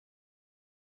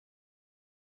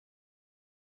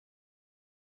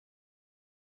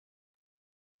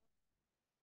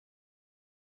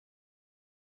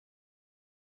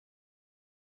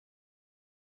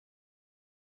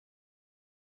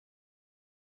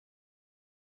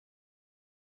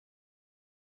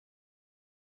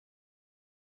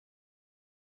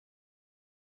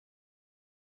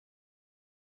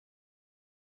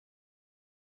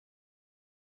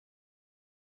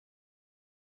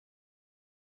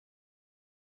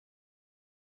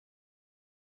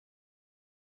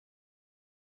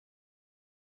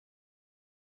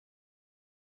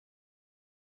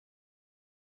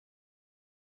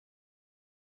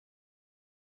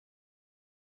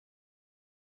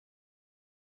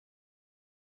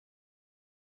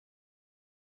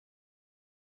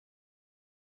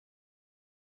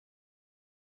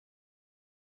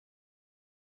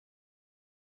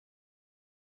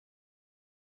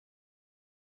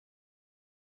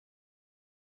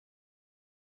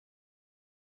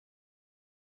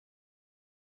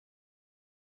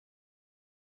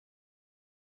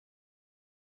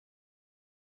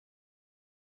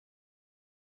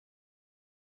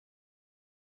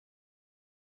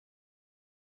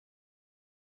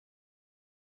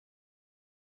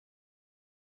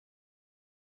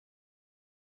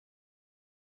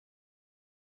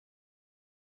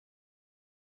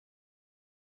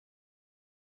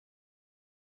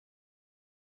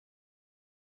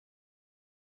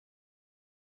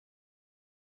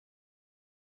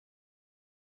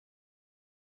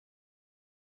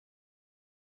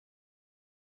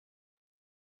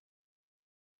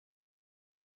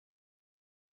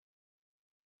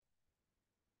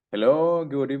Hello,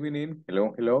 good evening.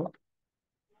 Hello, hello.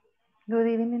 Good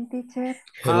evening, teacher.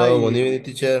 Hello, good Hi, evening,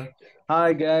 teacher.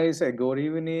 hi guys. Good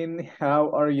evening. How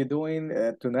are you doing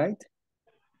tonight?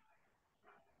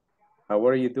 How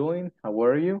are you doing? How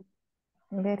are you?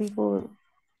 Very good.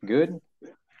 Good.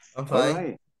 I'm All fine.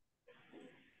 right.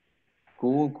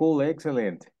 Cool, cool,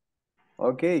 excellent.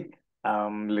 Okay.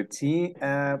 Let's see.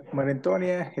 Maria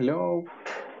Antonia, hello.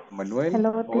 Manuel,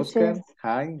 Hello, teacher. Oscar,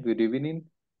 hi. Good evening.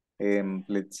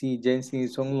 Let's see. Jency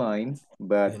is online,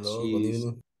 but Hello, good she's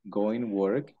evening. going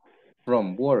work,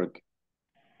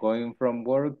 going from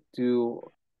work to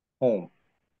home.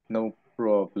 No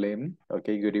problem.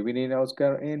 Okay, good evening,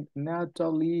 Oscar and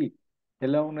Natalie.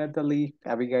 Hello, Natalie.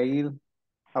 Abigail,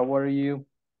 how are you?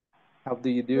 How do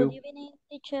you Good do? evening,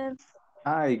 teacher.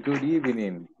 Hi, good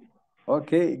evening.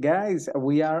 Okay, guys,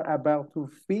 we are about to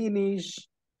finish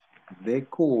the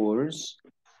course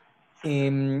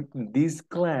in this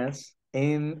class,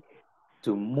 and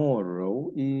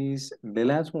tomorrow is the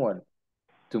last one.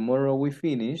 Tomorrow we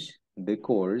finish the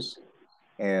course,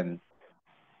 and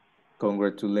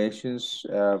congratulations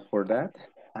for that.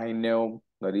 I know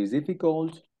that is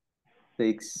difficult,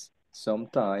 takes some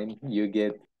time. You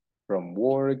get from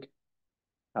work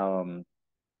um,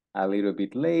 a little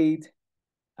bit late,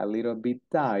 a little bit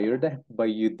tired, but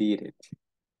you did it.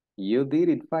 You did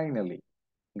it finally.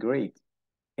 Great.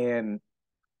 And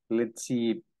let's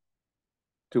see,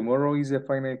 tomorrow is the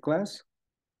final class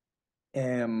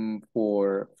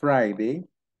for Friday.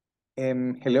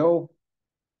 Hello,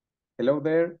 hello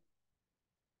there.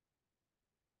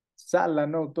 Sala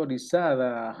no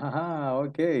autorizada. Haha,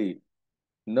 okay.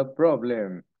 No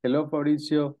problem. Hello,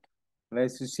 Mauricio.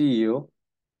 Nice to see you.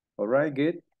 All right,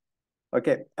 good.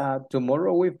 Okay,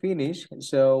 tomorrow we finish,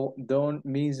 so don't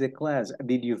miss the class.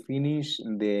 Did you finish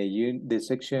the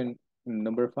section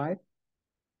number 5?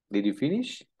 Did you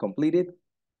finish? Completed?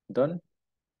 Done?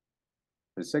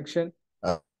 The section?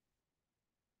 Uh,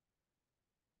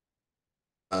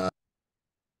 uh,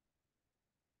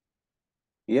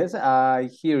 Yes, I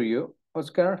hear you.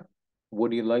 Oscar,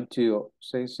 would you like to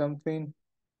say something?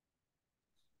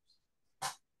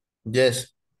 yes,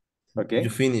 you Okay.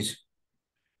 finish.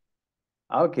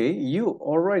 Okay, you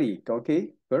already.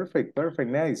 Okay, perfect, perfect,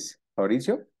 nice.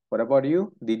 Mauricio, what about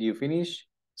you? Did you finish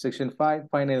section 5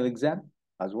 final exam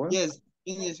as well? Yes,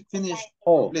 finish,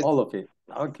 complete. All of it.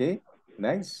 Okay,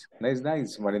 nice, nice,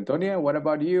 nice. Maria Antonia, what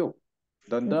about you?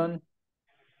 Done?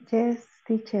 Yes,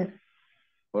 teacher.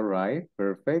 All right,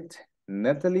 perfect.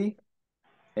 Natalie,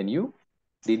 and you?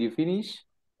 Did you finish?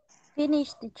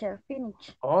 Finish, teacher.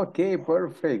 Finish. Okay,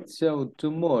 perfect. So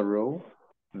tomorrow,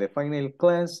 the final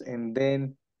class, and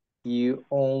then you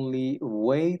only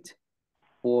wait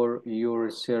for your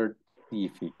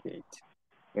certificate.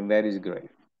 And that is great.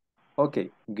 Okay,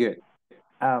 good.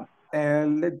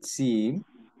 And let's see.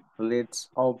 Let's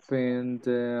open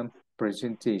the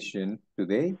presentation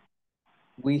today.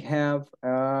 We have,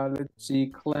 let's see,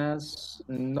 class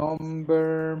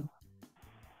number.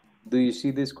 Do you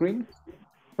see the screen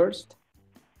first?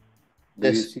 Do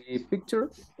you Yes, see a picture?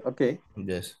 Okay,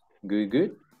 yes. good,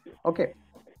 good. Okay,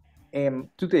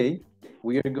 today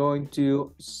we are going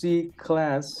to see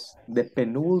class, the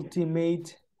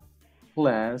penultimate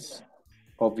class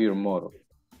of your model.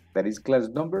 That is class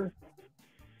number.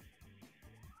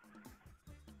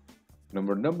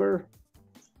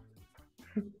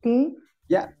 15.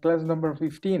 Yeah, class number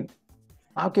 15.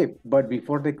 Okay, but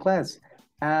before the class,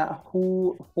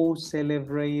 who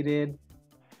celebrated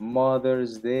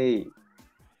Mother's Day?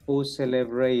 Who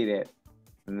celebrated?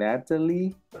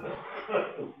 Natalie?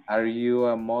 Are you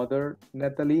a mother,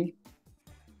 Natalie?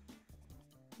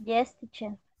 Yes,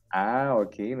 teacher.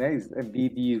 Okay, nice.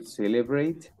 Did you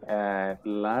celebrate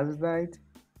last night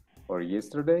or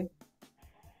yesterday?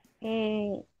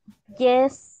 Uh,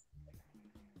 yes,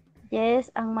 yes,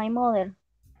 and my mother.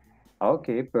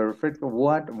 Okay, perfect.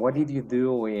 What did you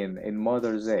do in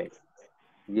Mother's Day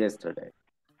yesterday?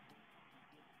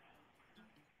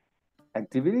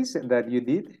 Activities that you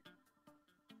did?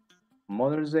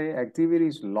 Mother's Day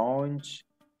activities, lunch,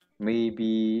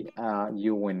 maybe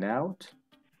you went out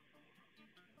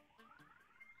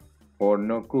or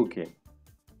no cooking.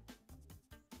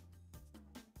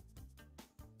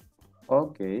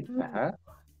 Okay, Mm,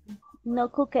 No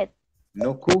cooked.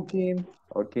 no cooking.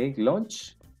 Okay,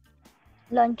 lunch.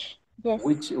 Lunch. Yes,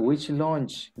 Which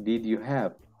lunch did you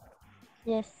have?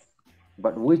 yes.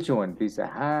 But which one? Pizza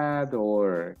Hut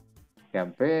or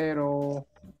Campero?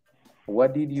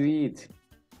 What did you eat?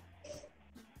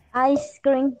 Ice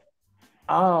cream.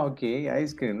 Okay,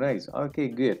 ice cream, nice. Okay,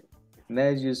 good.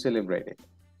 Nice you celebrated.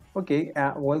 Okay,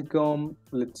 welcome.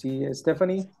 Let's see,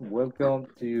 Stephanie. Welcome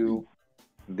to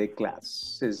the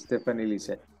class. Stephanie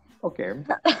Lisa. Okay,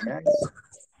 guys.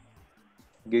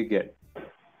 Good.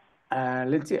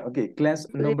 Let's see. Okay, class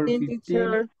number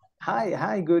 15.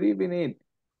 Hi, good evening.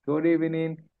 Good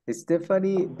evening.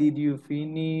 Stephanie, did you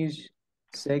finish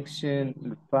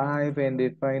section 5 and the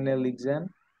final exam?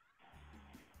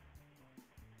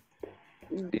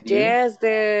 Yes,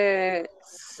 the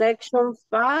section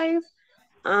 5,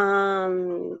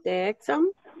 the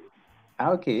exam.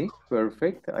 Okay,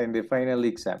 perfect. And the final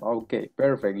exam. Okay,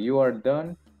 perfect. You are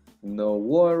done. No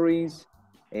worries.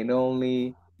 And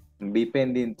only be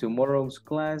pending tomorrow's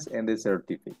class and the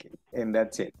certificate. And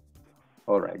that's it.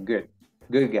 All right, good.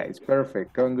 Good, guys.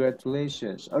 Perfect.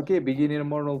 Congratulations. Okay, beginning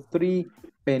model 3,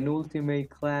 penultimate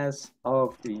class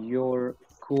of your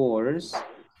course.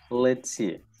 Let's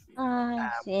see.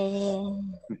 I see.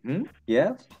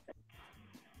 Yeah.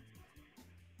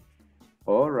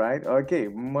 All right. Okay,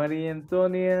 Maria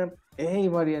Antonia. Hey,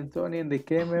 Maria Antonia, in the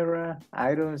camera.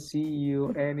 I don't see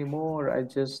you anymore. I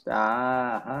just,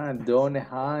 don't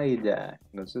hide.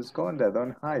 No se esconda,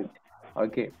 don't hide.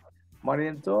 Okay.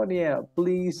 Maria Antonia,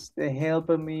 please help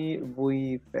me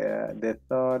with the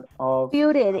thought of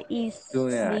Future is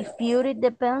tonight. the future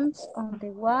depends on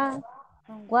the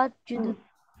what you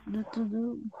do to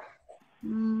do.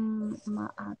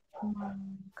 Mahatma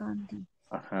Gandhi.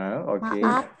 Okay.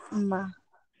 Mahatma.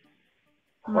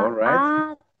 All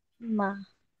right. Mahatma.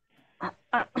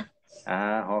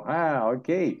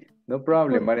 Okay. No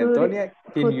problem. Maria Antonia,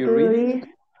 can you read it?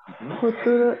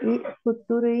 Futuro is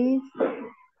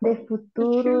the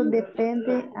futuro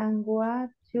depende on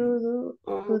what you do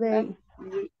today.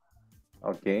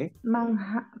 Okay.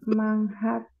 Mahatma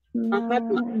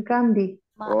Gandhi.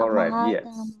 All right. Yes.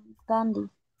 Gandhi.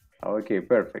 Okay.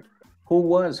 Perfect. Who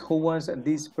was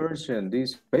this person?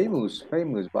 This famous,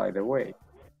 by the way.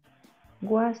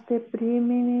 Was the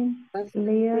prominent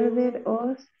leader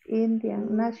of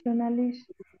Indian nationalists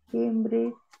in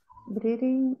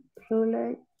Britain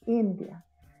rural India.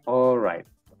 All right.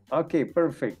 Okay,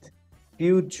 perfect.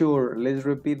 Future. Let's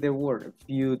repeat the word.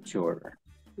 Future.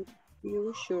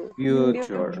 Future.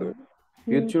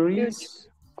 Future is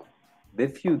the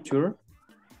future.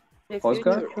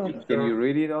 Oscar, can you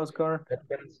read it, Oscar?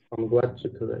 Depends on what you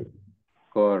today.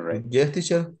 Correct. Yes,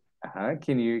 teacher.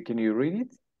 Can you read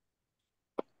it?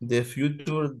 The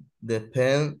future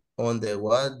depends on the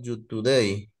what you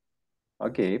today.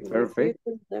 Okay, perfect.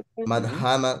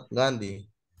 Mahatma Gandhi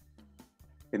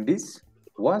And this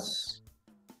was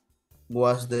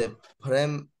the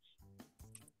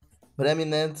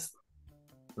preeminent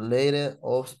leader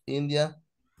of India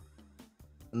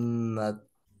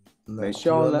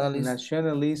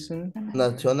nationalism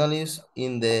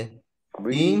in the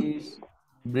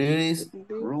British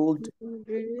ruled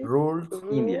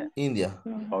India.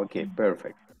 Okay,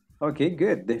 perfect. Okay,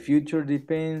 good. The future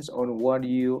depends on what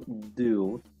you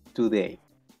do today.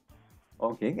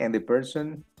 Okay, and the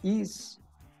person is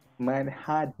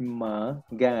Mahatma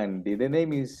Gandhi. The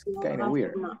name is kind of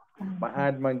weird.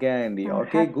 Mahatma Gandhi.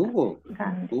 Okay, Google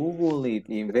it,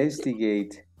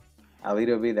 investigate a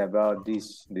little bit about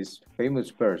this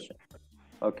famous person.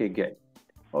 Okay, good.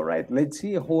 All right, let's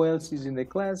see who else is in the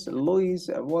class. Luis,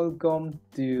 welcome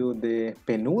to the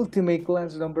penultimate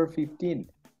class, number 15.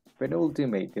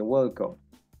 Penultimate, welcome.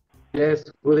 Yes,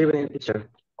 good evening, teacher.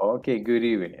 Okay, good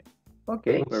evening.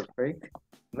 Okay, thanks. Perfect.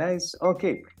 Nice.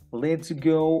 Okay, let's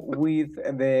go with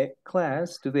the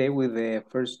class today with the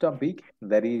first topic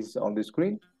that is on the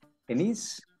screen, and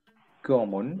is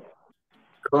common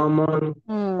contraction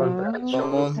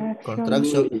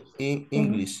in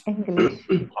English.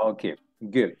 Okay,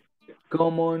 good.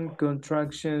 Common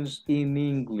contractions in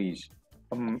English.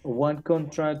 What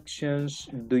contractions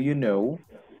do you know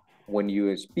when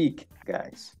you speak,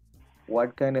 guys?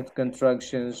 What kind of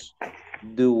contractions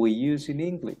do we use in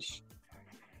English?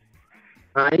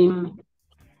 I'm.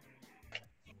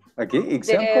 Okay,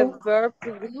 example. The verb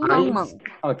to be.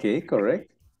 Okay,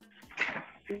 correct.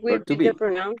 With the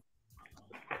pronoun.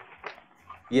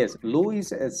 Yes,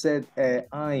 Louis said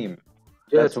I'm.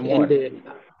 Yes, That's one. The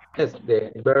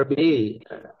verb be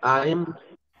I'm,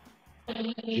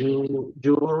 you,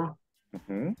 your,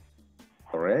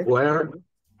 correct. where,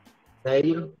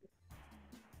 they.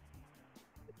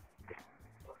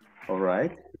 All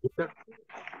right.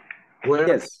 Where.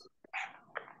 Yes.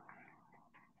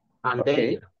 And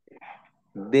okay.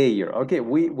 There. Okay,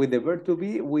 with the verb to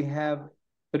be, we have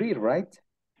 3, right?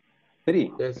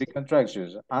 3. Yes. 3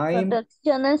 contractions. I'm.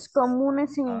 Contracciones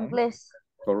comunes en inglés.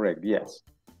 Correct, yes.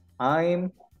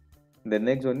 I'm. The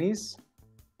next one is?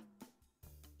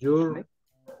 Your.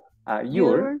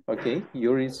 Your. Okay,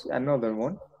 your is another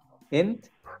one. And?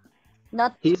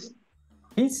 Not. His.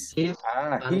 His, his,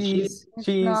 and his, It's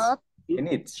she's, not. and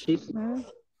its. she's, Mm,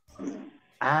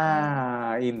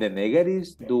 In the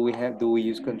negatives, do we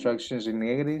use contractions in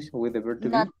negatives with the verb to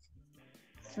be? not.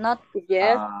 Not.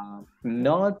 Yes.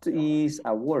 Not is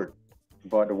a word,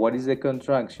 but what is the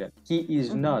contraction? He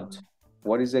is not.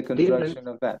 What is the contraction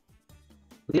of that?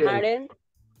 didn't,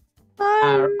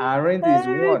 Aren't is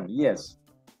one, yes.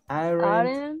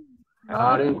 Aren't.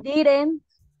 aren't, Didn't.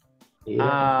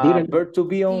 didn't, Verb to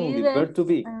be only, Didn't. verb to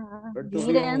be. Verb to be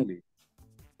Didn't. only.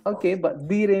 Okay, but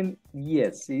didn't,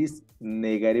 yes, is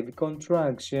negative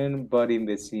contraction, but in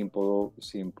the simple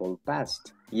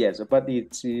past. Yes, but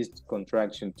it is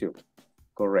contraction too.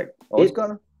 Correct.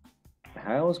 Oscar?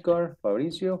 Hi, Oscar.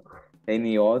 Fabricio?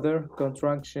 Any other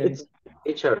contractions?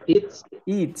 It's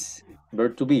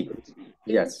verb to be.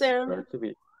 Yes, verb to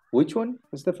be. Which one,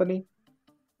 Stephanie?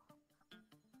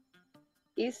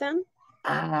 Isn't.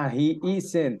 He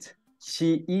isn't.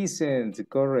 She isn't.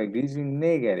 Correct. This is in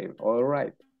negative. All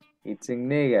right. It's in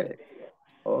negative.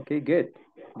 Okay, good.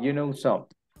 You know some.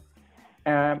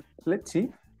 Let's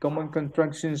see. Common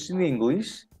contractions in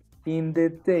English. In the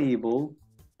table,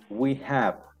 we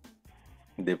have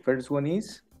the first one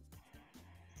is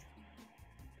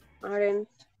Aren't.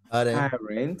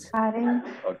 aren't. Aren't.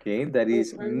 Okay, that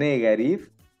is negative.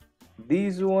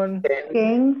 This one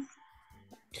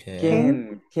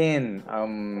Can. can.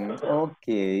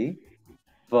 Okay.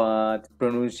 But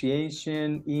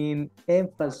pronunciation in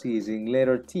emphasis in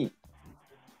letter T.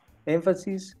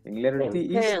 Emphasis in letter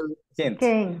T is can't.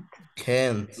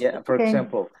 Can't. Yeah, for Can't.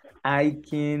 example, I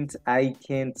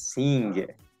can't sing.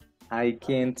 I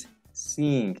can't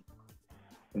sing.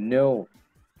 No,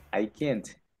 I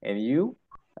can't. And you?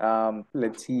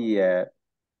 Let's see,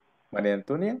 Maria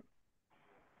Antonia,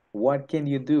 what can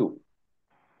you do?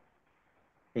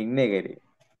 In negative.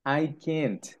 I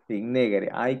can't, in negative.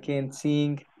 I can't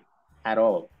sing at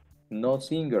all. No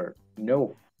singer,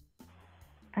 no.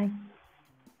 I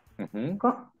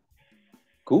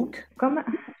Cook?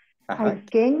 I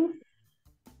can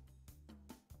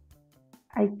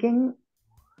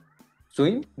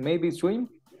Swim? Maybe swim?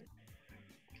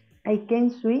 I can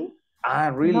swim.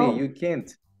 Really? No. You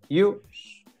can't? You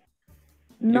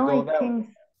No, go I down.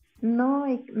 can. No,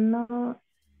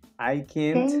 I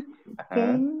can't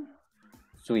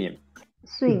swim.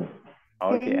 Swim.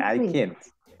 Okay, I swim. can't.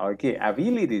 Okay,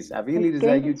 abilities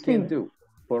that you can do.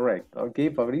 Correct. Okay,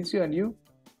 Fabricio, and you?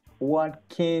 What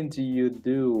can't you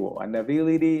do? An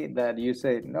ability that you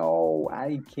say, no,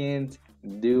 I can't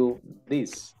do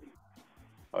this.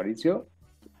 Fabricio?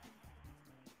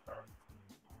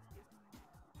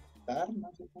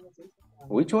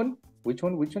 Which one?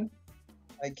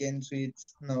 I can switch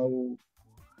no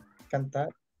cantar.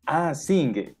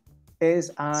 Sing.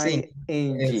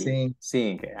 S-I-N-G.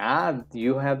 Sing.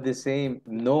 You have the same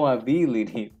no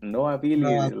ability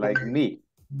like me.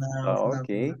 No,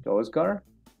 Okay, Oscar.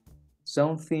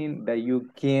 Something that you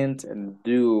can't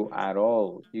do at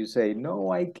all. You say,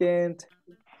 no, I can't.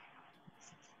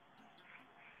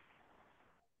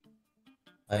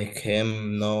 I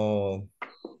can no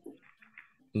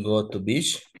go to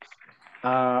beach.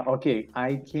 Okay,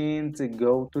 I can't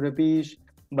go to the beach,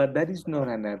 but that is not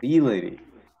an ability.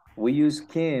 We use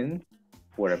can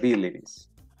for abilities.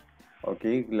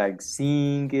 Okay, like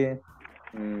sing,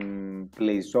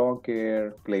 play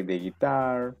soccer, play the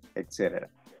guitar, etc.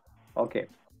 Okay,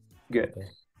 good.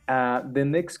 The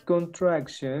next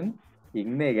contraction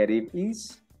in negative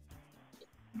is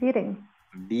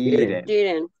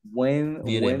Didn't.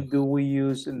 When do we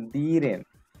use didn't?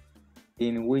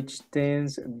 In which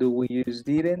tense do we use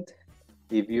didn't?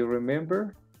 If you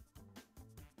remember,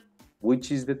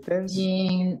 which is the tense?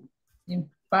 In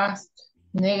past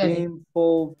negative.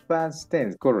 Simple past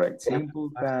tense, correct. Simple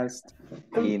past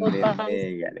in the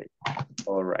negative.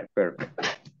 All right,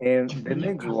 perfect. And the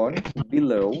next one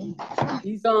below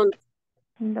is Don't.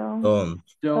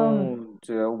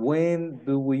 When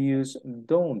do we use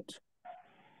don't?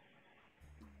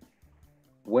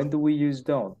 When do we use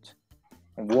don't?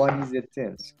 What is the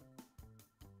tense?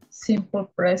 Simple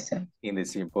present. In the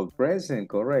simple present,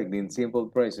 correct. In simple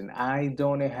present, I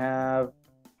don't have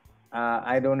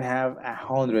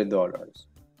 $100,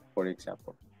 for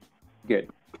example. Good.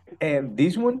 And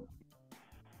this one,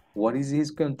 what is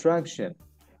his contraction?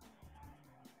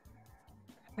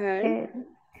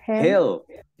 Hell.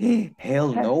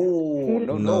 Hell,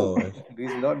 no.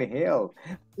 This is not hell.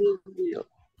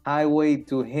 Highway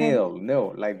to hell.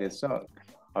 No, like the song.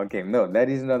 Okay, no, that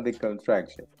is not the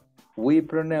contraction. We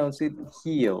pronounce it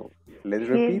heel. Let's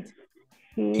repeat.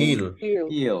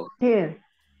 Heel.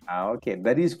 Okay,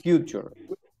 that is future.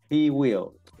 He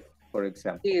will, for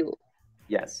example. Heel.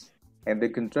 Yes. And the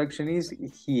contraction is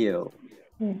heal.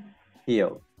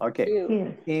 Heal. Okay.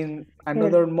 Here. In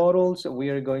another models, we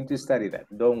are going to study that.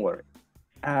 Don't worry.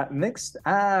 Next,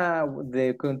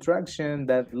 the contraction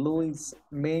that Luis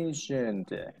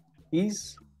mentioned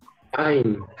is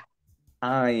I'm.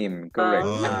 Correct.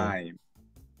 I'm. I'm.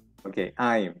 Okay,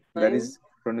 I'm. That is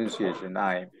pronunciation.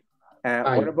 I'm. What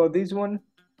I'm. about this one?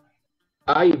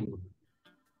 I've.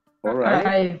 All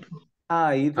right.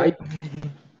 I've.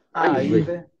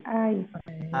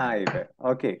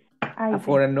 Okay.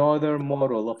 For another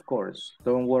model, of course.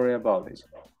 Don't worry about this.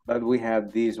 But we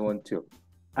have this one too.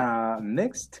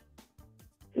 Next.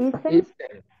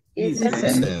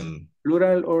 Ism.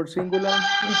 Plural or singular?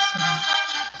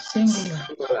 Singular.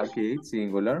 Okay,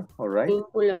 singular. All right.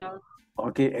 Singular.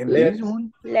 Okay, and Let's. this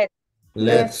one?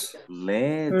 Let's.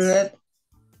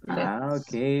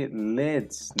 Okay,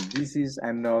 let's. This is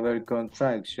another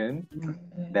contraction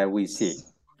that we see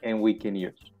and we can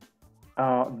use.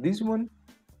 This one?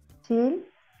 Chill.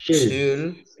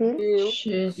 Chill.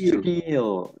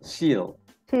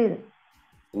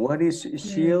 What is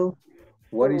chill?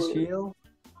 What is chill?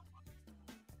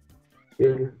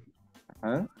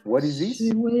 What is this?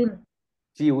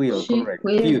 She will, correct.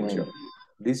 Future.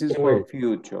 This is for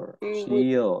future.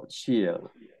 Chill.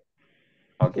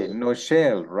 Okay, no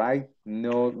shell, right?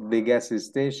 No the gas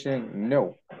station.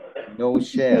 No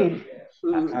shell.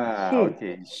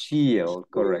 Okay, shield,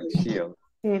 correct, shield.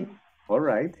 All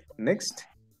right, next.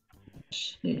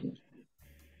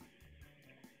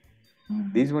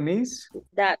 This one is?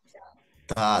 That's.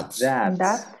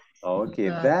 Okay,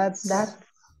 that's.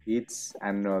 It's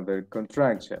another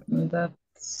contraction.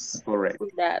 That's correct.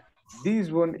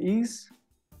 This one is?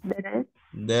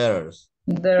 There's.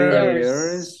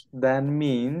 That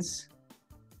means?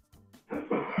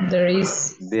 There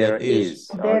is. There is.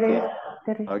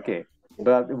 Okay,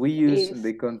 but we use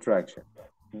the contraction.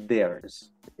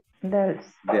 There's.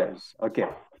 Okay,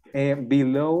 and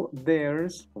below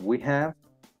there's we have?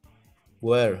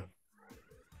 Where.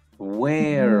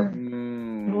 Where,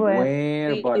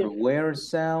 but where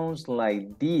sounds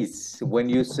like this. When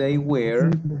you say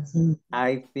where,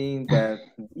 I think that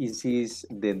this is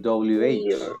the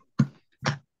WH.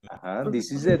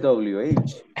 This is the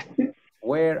WH.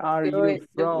 Where are you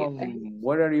from?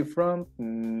 Where are you from?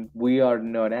 We are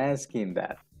not asking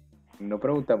that. No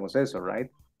preguntamos eso,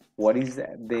 right? What is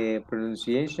the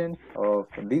pronunciation of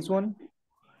this one?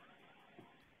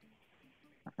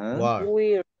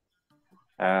 Where.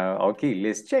 Okay,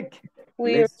 let's check.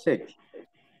 Let's check.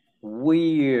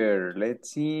 Where? Let's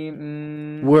see.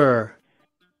 Where?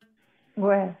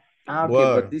 Okay,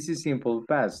 but this is simple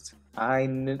past. I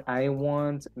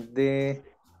want the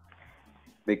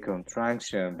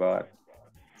contraction, but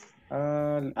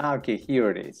okay, here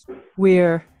it is.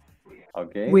 Where?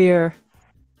 Okay. Where?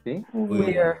 See?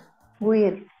 Where?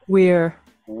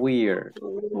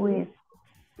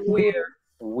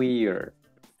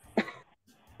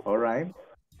 All right.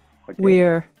 Okay.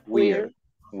 Where?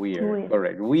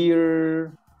 Correct. We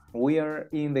are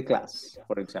in the class,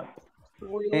 for example.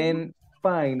 And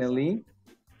finally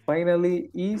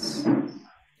is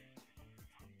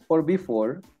or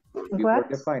before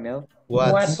the final.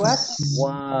 What's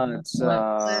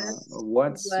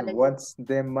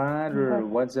the matter?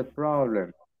 What's the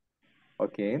problem?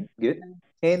 Okay, good.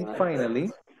 And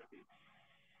finally,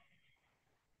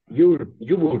 You'll.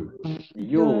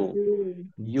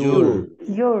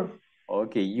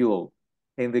 Okay, you'll.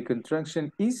 And the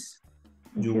contraction is?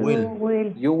 You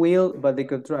will. You will, but the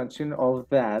contraction of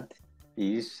that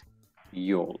is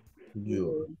you'll.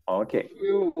 Okay,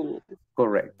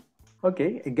 correct.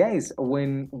 Okay, guys,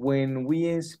 when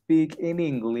we speak in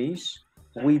English,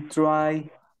 we try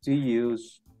to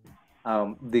use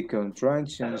the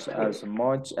contractions as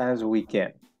much as we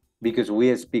can because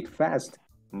we speak fast.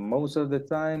 Most of the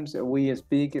times we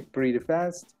speak pretty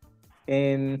fast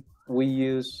and we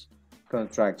use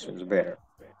contractions better.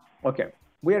 Okay,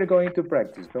 we are going to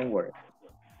practice, don't worry.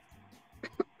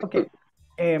 Okay,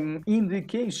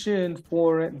 indication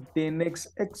for the next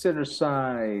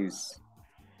exercise.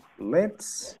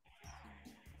 Let's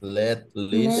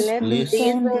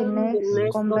listen the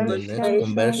next conversation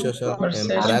and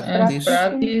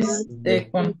practice the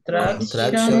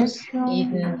contractions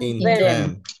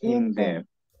in them.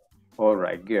 All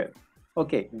right, good.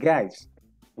 Okay, guys,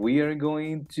 we are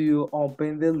going to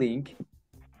open the link.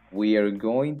 We are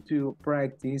going to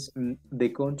practice the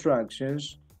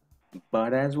contractions,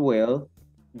 but as well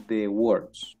the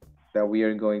words that we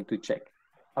are going to check.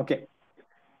 Okay,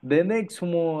 the next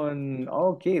one.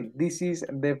 Okay, this is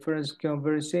the first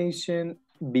conversation.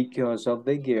 Because of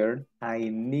the girl, I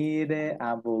need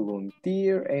a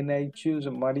volunteer and I choose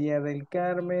Maria del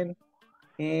Carmen.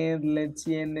 And let's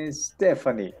see,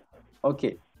 Stephanie.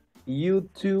 Okay, you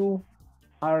two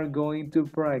are going to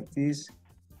practice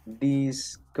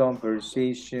this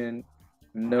conversation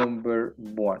number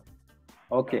 1.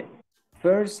 Okay,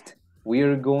 first we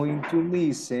are going to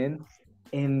listen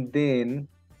and then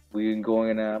we're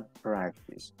going to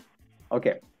practice.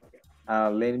 Okay,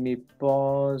 let me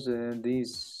pause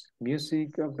this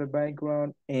music of the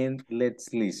background and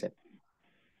let's listen.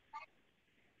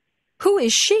 Who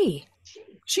is she?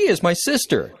 She is my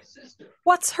sister.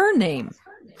 What's her name?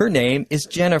 Her name is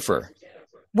Jennifer.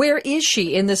 Where is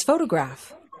she in this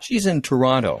photograph? She's in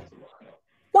Toronto.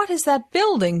 What is that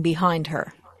building behind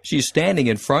her? She's standing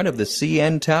in front of the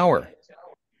CN Tower.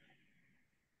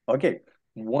 Okay,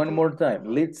 one more time.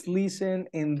 Let's listen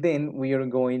and then we are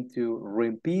going to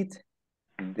repeat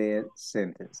the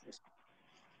sentences.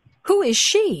 Who is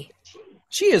she?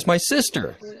 She is my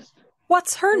sister.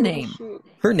 What's her name?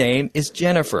 Her name is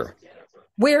Jennifer.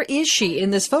 Where is she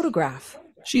in this photograph?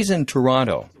 She's in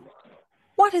Toronto.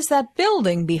 What is that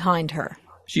building behind her?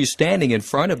 She's standing in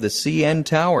front of the CN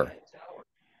Tower.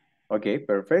 Okay,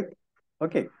 perfect.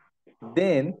 Okay,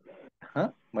 then,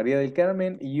 Maria del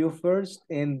Carmen, you first,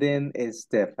 and then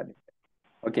Stephanie.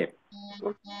 Okay.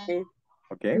 Okay.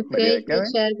 Okay, Maria del Carmen.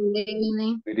 Teacher, good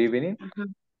evening. Good evening.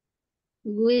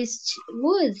 Good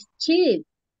cheap.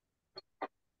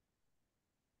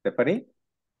 Stephanie.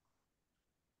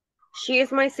 She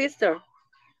is my sister.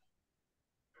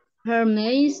 Her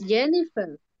name is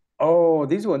Jennifer. Oh,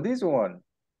 this one.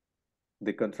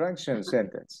 The contraction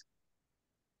sentence.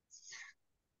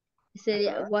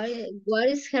 What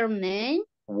is her name?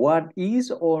 What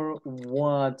is or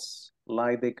what's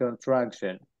like the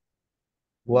contraction?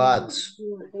 What?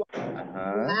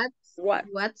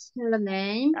 What's her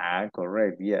name?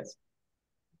 Correct, yes.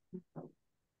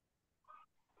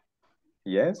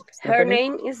 Yes, Her Stephanie?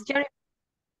 name is Jennifer.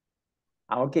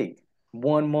 Okay,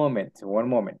 one moment.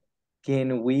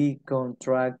 Can we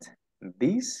contract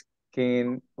this?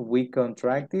 Can we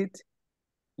contract it?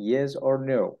 Yes or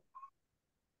no?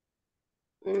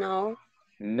 No.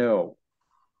 No.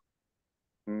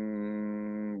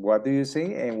 What do you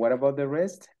say? And what about the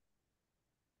rest?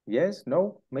 Yes,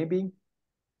 no, maybe?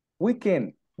 We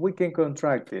can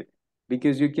contract it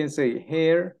because you can say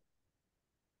here.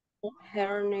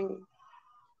 Her name.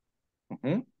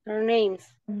 Mm-hmm. Her names.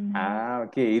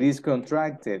 Okay, it is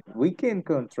contracted. We can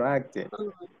contract it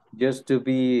just to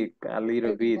be a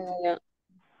little bit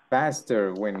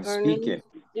faster when Her speaking.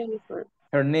 Jennifer.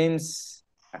 Her name's,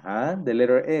 the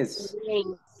letter S. Her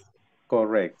names.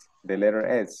 Correct, the letter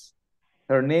S.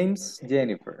 Her name's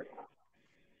Jennifer.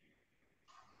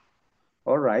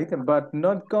 All right, but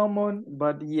not common,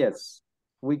 but yes,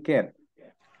 we can.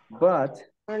 But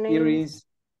here is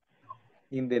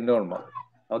in the normal.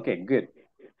 Okay, good.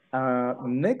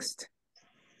 Next.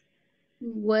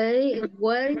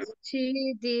 Where is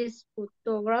she this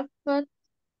photographer?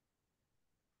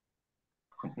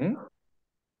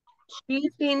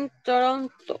 She's in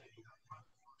Toronto.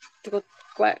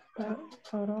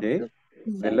 Okay,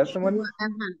 the last one.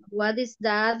 What is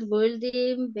that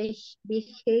building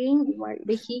behind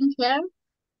her?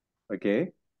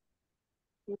 Okay.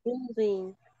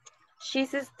 Building.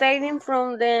 She's standing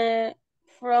from the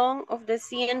front of the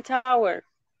CN Tower.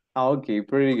 Okay,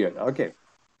 pretty good. Okay.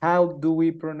 How do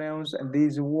we pronounce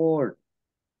this word?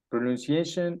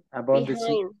 Pronunciation about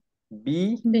behind.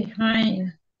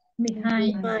 Behind.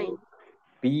 Behind.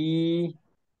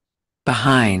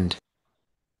 Behind.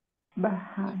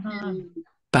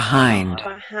 Behind.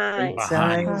 It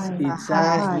sounds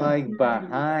like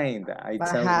behind. It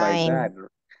sounds like that.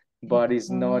 But it's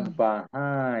not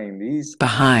behind. It's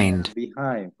Behind.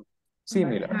 Behind.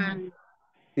 Similar,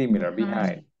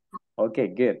 behind. Okay,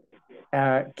 good.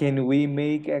 Can we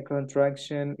make a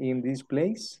contraction in this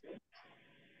place?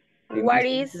 What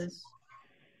is?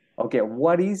 Okay,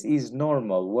 what is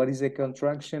normal? What is a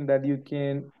contraction that you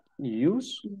can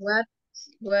use? What?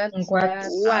 Like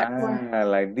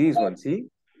this one, see?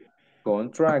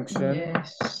 Contraction,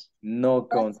 Yes. no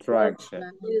contraction.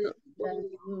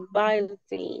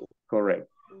 Building. Correct.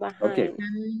 Okay.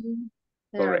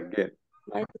 Correct, good.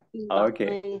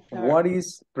 Okay. What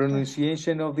is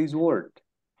pronunciation of this word?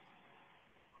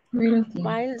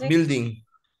 Building.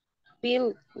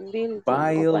 Building.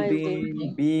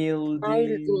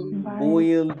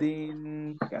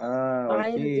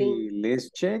 Okay,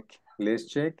 let's check.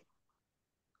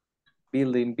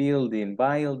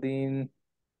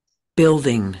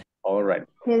 Building. All right.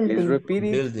 Let's repeat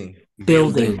it.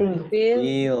 Building.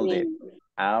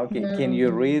 Okay. Can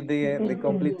you read the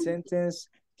complete sentence?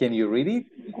 Can you read it?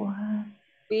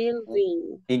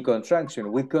 Building. In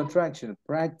contraction, with contraction.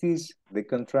 Practice the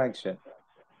contraction.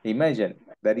 Imagine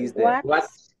that is the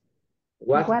What's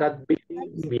What's What? that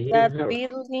building behind that her?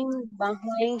 building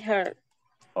behind her?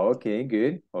 okay,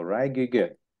 good. All right, good,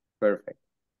 good. Perfect.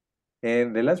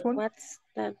 And the last one? What's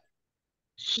that?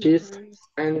 She's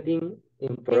standing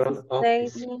in front She's of the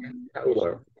standing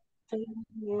tower.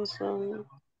 in front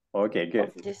Okay, good.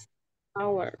 of this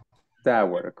tower.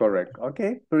 Tower, correct.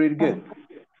 Okay, pretty good.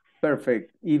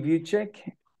 Perfect. If you check,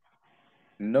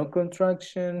 no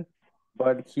contraction,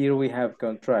 but here we have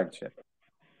contraction.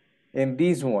 And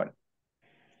this one,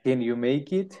 can you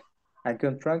make it a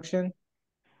contraction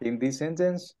in this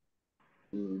sentence?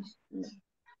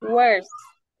 Where's?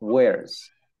 Where's?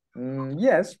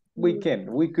 Yes, we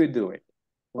can. We could do it.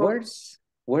 Where's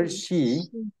she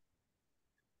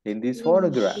in this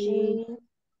photograph? She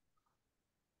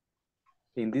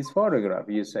In this photograph,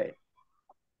 you say.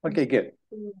 Okay, good.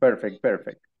 Perfect,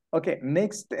 perfect. Okay,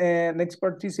 next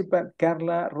participant,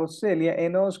 Carla, Roselia,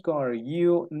 and Oscar.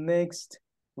 You next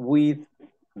with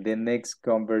the next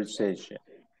conversation.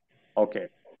 Okay,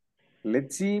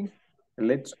 let's see.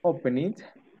 Let's open it.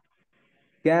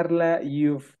 Carla,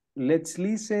 let's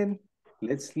listen.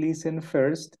 Let's listen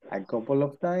first a couple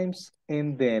of times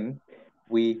and then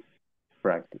we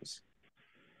practice.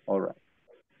 All right.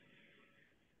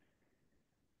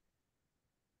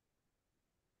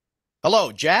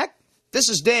 Hello, Jack. This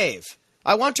is Dave.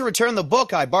 I want to return the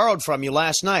book I borrowed from you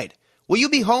last night. Will you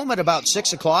be home at about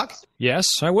 6 o'clock? Yes,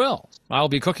 I will. I'll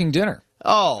be cooking dinner.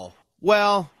 Oh,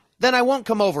 well, then I won't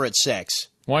come over at 6.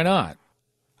 Why not?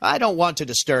 I don't want to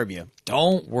disturb you.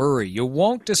 Don't worry. You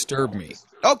won't disturb me.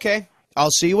 Okay.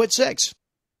 I'll see you at 6.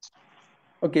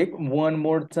 Okay, one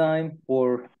more time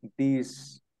for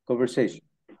this conversation.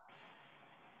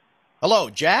 Hello,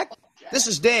 Jack. This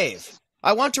is Dave.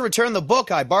 I want to return the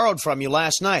book I borrowed from you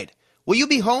last night. Will you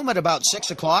be home at about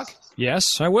 6 o'clock? Yes,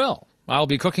 I will. I'll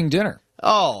be cooking dinner.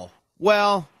 Oh,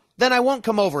 well, then I won't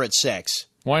come over at 6.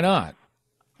 Why not?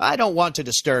 I don't want to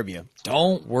disturb you.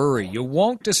 Don't worry. You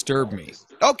won't disturb me.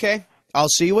 Okay. I'll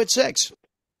see you at 6.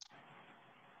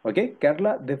 Okay,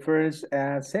 Carla, the first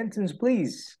sentence,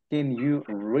 please. Can you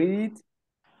read it?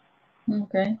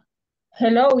 Okay.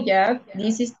 Hello, Jack.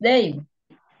 This is Dave.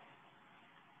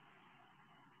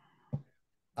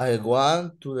 I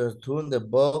want to return the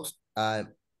box I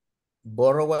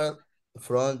borrowed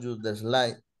from you last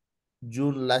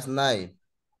night.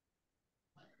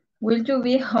 Will you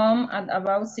be home at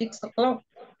about 6 o'clock?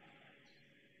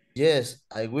 Yes,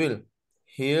 I will.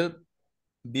 He'll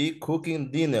be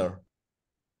cooking dinner.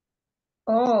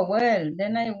 Oh, well,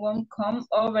 then I won't come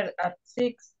over at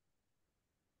 6.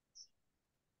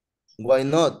 Why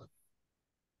not?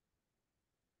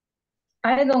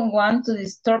 I don't want to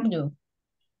disturb you.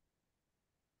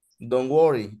 Don't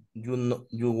worry, you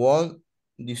won't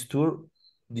disturb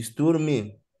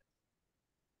me.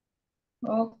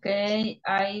 Okay,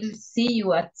 I'll see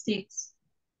you at 6.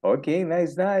 Okay,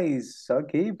 nice, nice.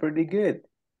 Okay, pretty good.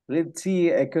 Let's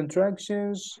see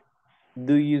contractions.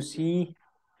 Do you see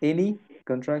any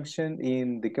contraction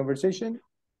in the conversation?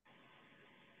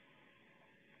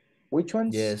 Which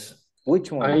ones? Yes.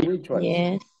 Which one? Which ones?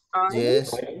 Yes.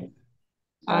 Yes.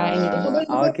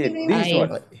 Okay, this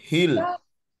one. He'll.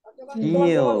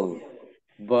 Heal.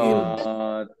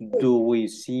 But do we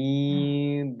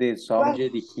see the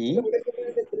subject he?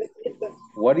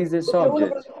 What is the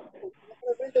subject?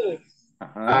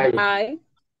 I.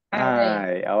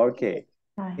 Okay.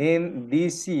 And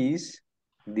this is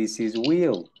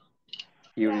will.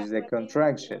 Here is the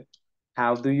contraction.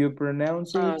 How do you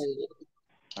pronounce it?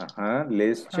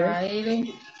 Let's check.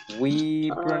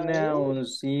 We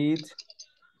pronounce it.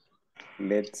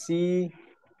 Let's see.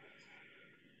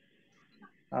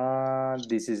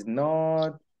 This is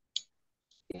not.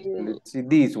 Let's see.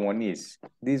 This one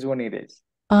it is.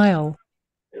 I'll.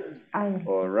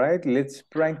 All right. Let's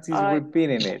practice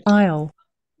repeating it. I'll.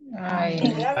 I'll.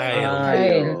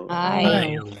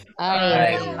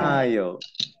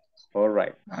 All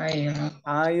right.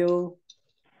 I'll.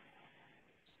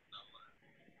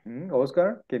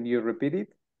 Oscar, can you repeat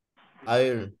it?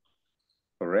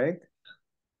 Correct.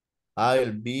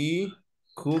 I'll be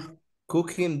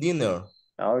cooking dinner.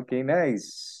 Okay,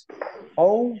 nice.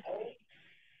 Oh,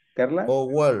 Carla? Oh,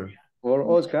 well. Or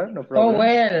Oscar, no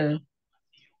problem.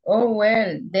 Oh,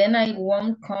 well, then I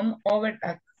won't come over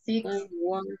at 6.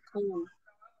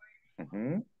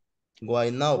 Why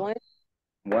not?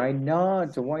 Why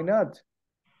not? Why not?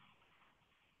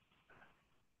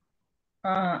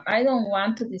 I don't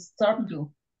want to disturb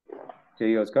you.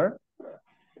 Okay, Oscar?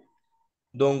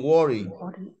 Don't worry,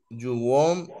 you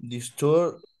won't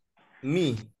disturb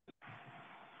me.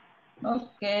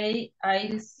 Okay,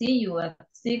 I'll see you at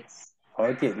 6.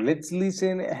 Okay, let's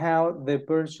listen how the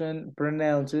person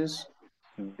pronounces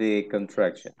the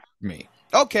contraction. Me.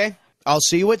 Okay, I'll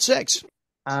see you at 6.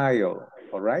 Aisle,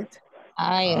 all right?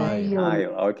 Aisle.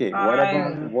 Aisle. Okay,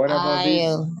 what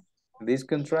about this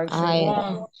contraction?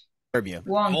 Disturb you.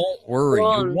 Won't. Don't worry, you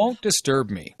Won't. won't disturb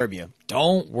me.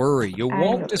 Don't worry, you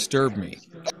won't disturb me.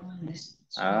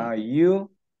 You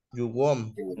You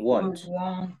won't. won't.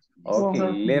 Won't. Okay,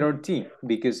 Won't. letter T,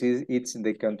 because it's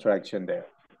the contraction there.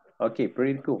 Okay,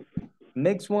 pretty cool.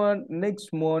 Next one,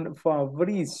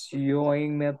 Fabricio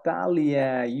and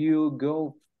Natalia, you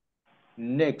go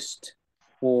next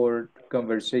for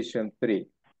conversation 3.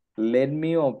 Let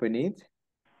me open it.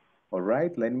 All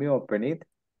right, let me open it.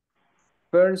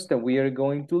 First, we are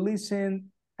going to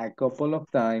listen a couple of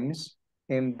times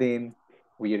and then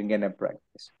we are gonna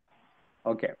practice.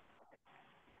 Okay.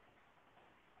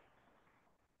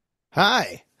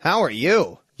 Hi, how are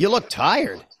you? You look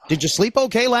tired. Did you sleep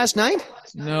okay last night?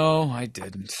 No, I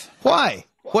didn't. Why?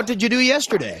 What did you do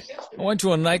yesterday? I went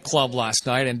to a nightclub last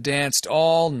night and danced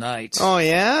all night. Oh,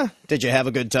 yeah? Did you have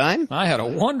a good time? I had a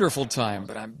wonderful time,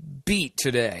 but I'm beat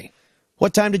today.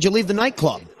 What time did you leave the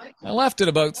nightclub? I left at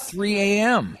about 3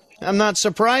 a.m. I'm not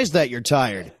surprised that you're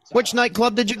tired. Which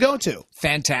nightclub did you go to?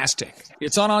 Fantastic.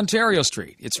 It's on Ontario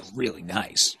Street. It's really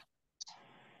nice.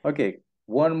 Okay,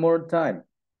 one more time.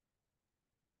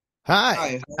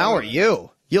 Hi, how are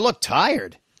you? You look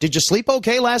tired. Did you sleep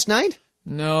okay last night?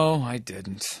 No, I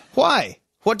didn't. Why?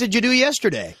 What did you do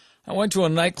yesterday? I went to a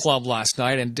nightclub last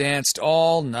night and danced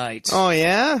all night. Oh,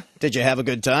 yeah? Did you have a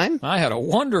good time? I had a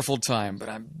wonderful time, but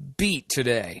I'm beat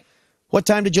today. What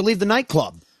time did you leave the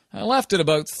nightclub? I left at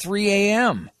about 3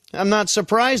 a.m. I'm not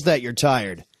surprised that you're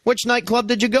tired. Which nightclub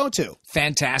did you go to?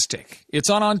 Fantastic. It's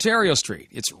on Ontario Street.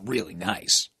 It's really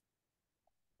nice.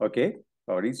 Okay,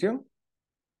 Mauricio,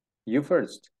 you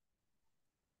first.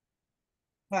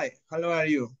 Hi, how are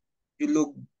you? You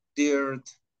look tired.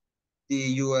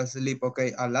 Did you sleep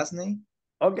okay last night?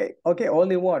 Okay,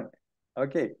 only one.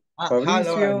 Okay, How are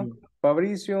Fabricio, you?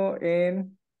 Fabricio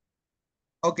and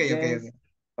Okay. James.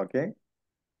 Okay,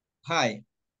 Hi,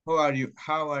 how are you?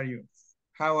 How are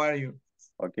you?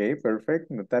 okay, perfect.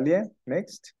 Natalia,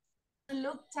 next.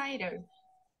 Look tighter.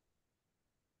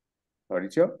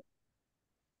 Mauricio.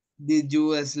 Did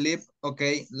you sleep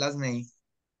okay last night?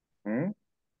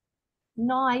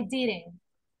 No, I didn't.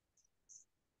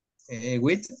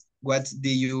 What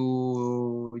did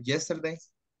you yesterday?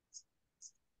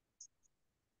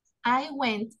 I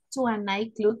went to a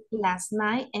nightclub last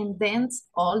night and danced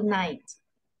all night.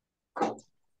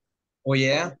 Oh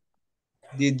yeah?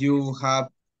 Did you have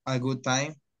a good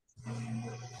time?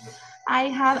 I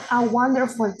had a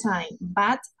wonderful time,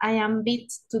 but I am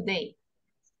beat today.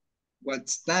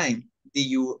 What time did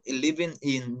you live in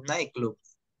nightclub?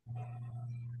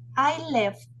 I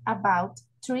left about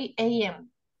 3 a.m.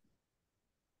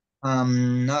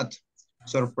 I'm not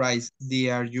surprised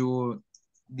dear you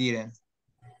didn't.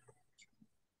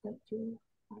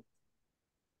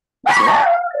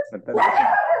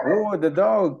 Oh, the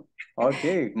dog.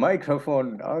 Okay,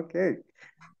 microphone. Okay.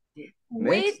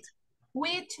 Next.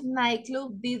 Which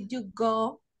nightclub did you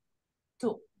go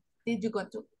to?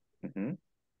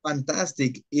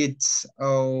 Fantastic. It's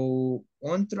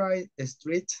on Tri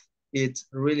Street. It's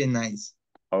really nice.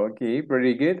 Okay,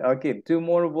 pretty good. Okay, 2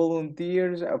 more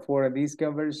volunteers for this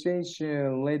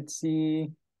conversation. Let's see.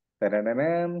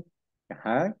 Ta-da-da-dam.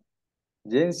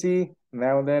 Jency,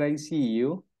 now that I see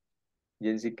you.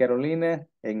 Jency Carolina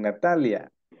and Natalia.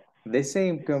 The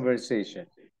same conversation.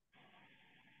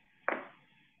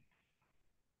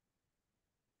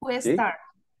 Who start?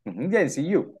 Jency,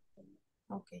 you.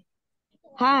 Okay.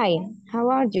 Hi, how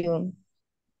are you?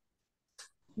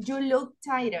 You look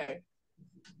tired.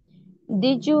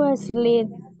 Did you sleep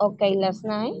okay last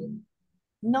night?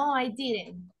 No, I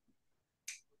didn't.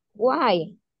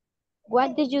 Why?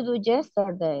 What did you do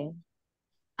yesterday?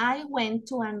 I went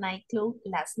to a nightclub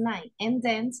last night and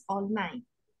danced all night.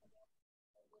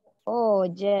 Oh,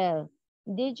 yeah.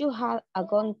 Did you have a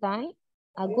good time?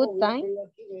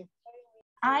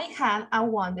 I had a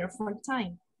wonderful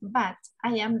time, but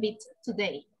I am beat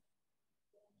today.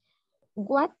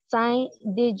 What time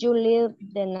did you leave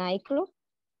the nightclub?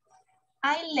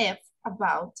 I left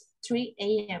about 3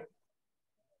 a.m.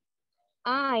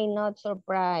 I'm not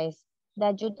surprised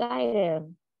that you're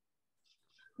tired.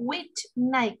 Which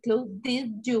nightclub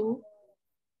did you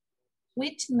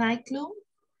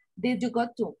go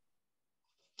to?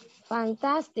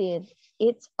 Fantastic.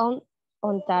 It's on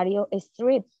Ontario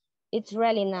Street. It's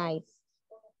really nice.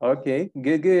 Okay,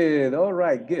 good. All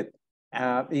right, good.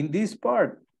 In this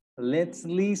part, let's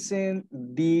listen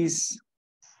these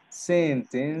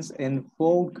sentence and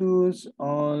focus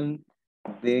on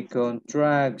the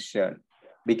contraction.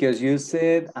 Because you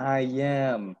said I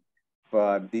am,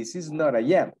 but this is not I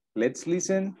am. Let's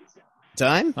listen.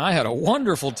 Time? I had a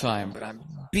wonderful time, but I'm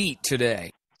beat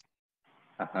today.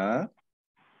 Uh-huh.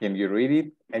 Can you read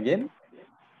it again?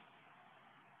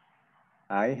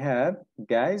 I had,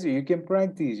 guys, you can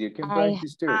practice. You can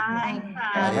practice too. I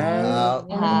have had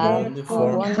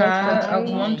a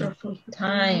wonderful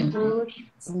time.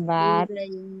 But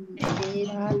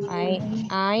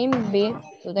I'm beat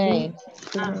today.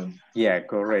 Yeah,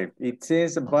 correct. It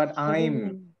says, but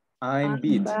I'm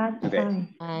beat today.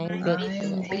 I'm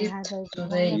beat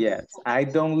today. Yes, I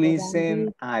don't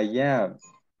listen. I am.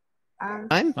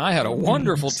 Time? I had a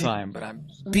wonderful time, but I'm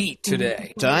beat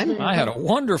today. Time? I had a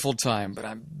wonderful time, but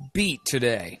I'm beat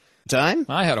today. Time?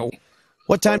 I had a...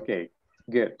 What time? Okay,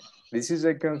 good. This is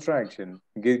a contraction.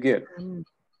 Good, good.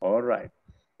 All right.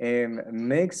 And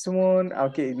next one,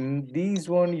 okay, this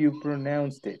one you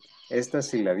pronounced it. Esta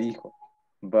sí la dijo.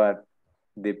 But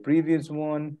the previous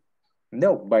one,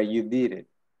 no, but you did it.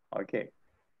 Okay.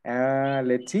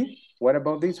 Let's see. What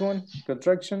about this one?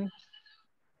 Contraction?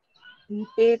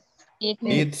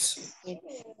 It's on.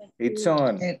 It's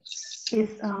on.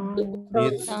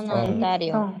 It's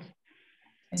Ontario.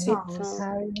 It's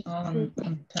on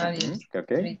Ontario.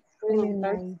 Okay. Really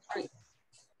nice.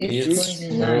 It's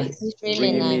really nice. It's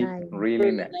really nice.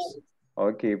 Really nice.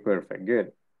 Okay, perfect.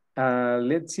 Good.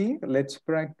 Let's see. Let's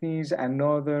practice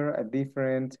another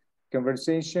different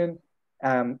conversation.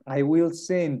 I will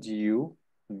send you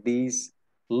this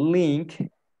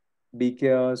link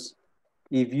because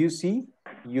if you see,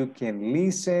 you can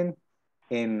listen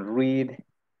and read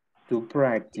to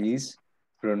practice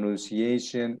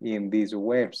pronunciation in this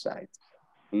website.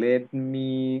 Let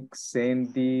me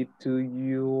send it to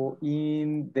you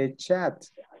in the chat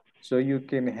so you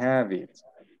can have it.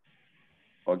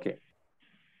 Okay.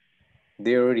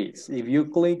 There it is. If you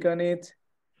click on it,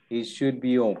 it should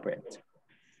be opened.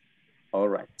 All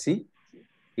right. See?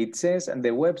 It says, and the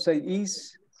website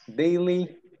is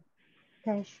Daily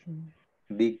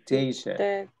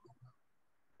Dictation.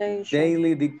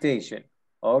 Daily Dictation.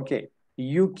 Okay.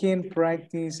 You can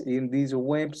practice in this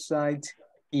website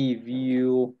if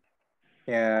you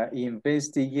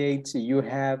investigate. You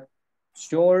have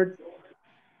short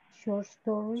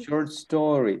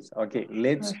stories. Okay,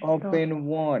 let's open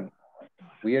one.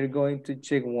 We are going to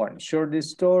check one. Short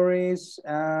stories.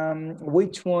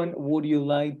 Which one would you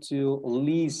like to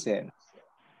listen?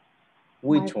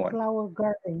 Which one? My flower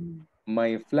garden.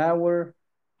 My flower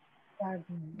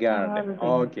garden.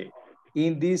 Okay.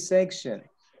 In this section,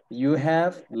 you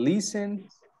have listen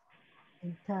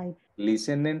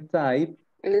and type,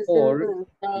 or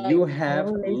you have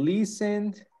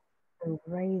listened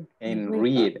and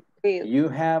read. You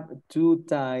have two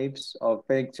types of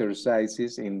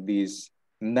exercises in this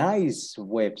nice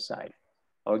website.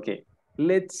 Okay,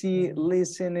 let's see,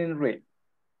 listen and read.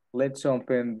 Let's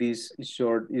open this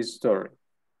short story.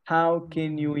 How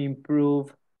can you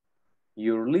improve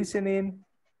your listening?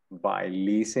 By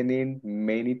listening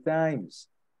many times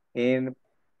and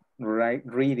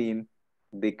reading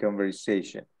the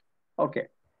conversation. Okay,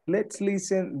 let's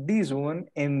listen this one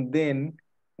and then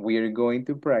we are going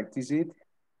to practice it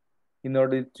in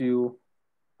order to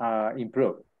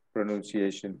improve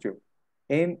pronunciation too.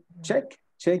 And check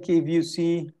if you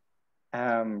see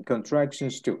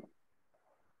contractions too.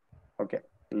 Okay,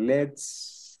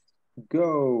 let's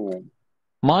go.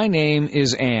 My name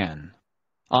is Anne.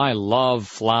 I love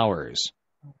flowers.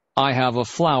 I have a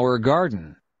flower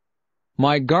garden.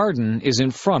 My garden is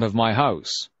in front of my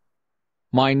house.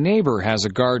 My neighbor has a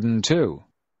garden too.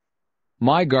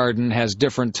 My garden has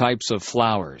different types of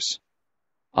flowers.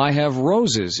 I have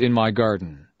roses in my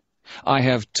garden. I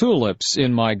have tulips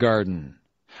in my garden.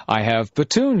 I have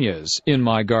petunias in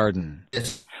my garden.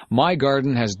 My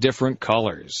garden has different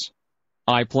colors.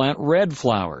 I plant red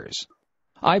flowers.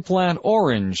 I plant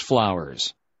orange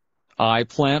flowers. I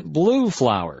plant blue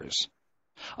flowers.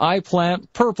 I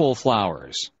plant purple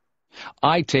flowers.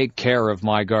 I take care of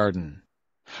my garden.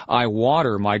 I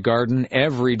water my garden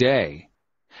every day.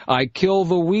 I kill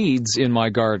the weeds in my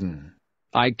garden.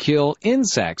 I kill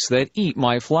insects that eat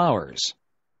my flowers.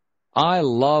 I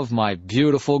love my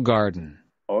beautiful garden.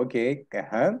 Okay,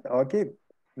 okay.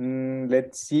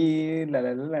 Let's see.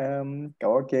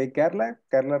 Okay, Carla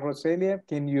Roselia,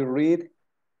 can you read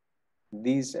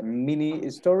this mini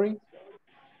story?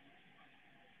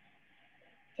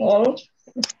 All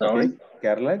story. Okay.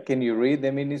 Carla, can you read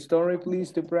the mini story, please,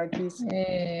 to practice?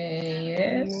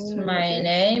 Yes, my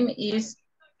name is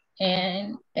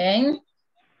Anne.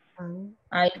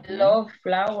 I love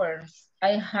flowers.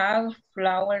 I have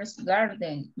flowers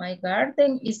garden. My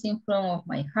garden is in front of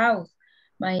my house.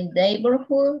 My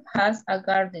neighborhood has a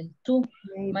garden too.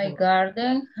 My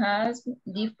garden has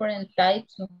different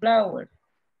types of flowers.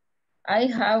 I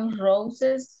have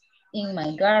roses in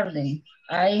my garden.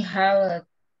 I have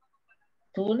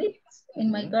tulips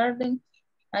in my garden.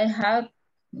 I have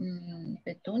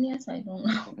petunias, I don't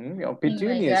know, Oh, in my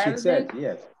petunias, she said, garden.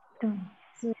 yes.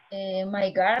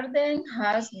 My garden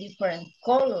has different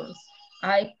colors.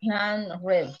 I plant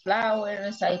red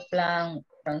flowers, I plant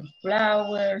orange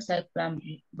flowers, I plant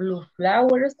blue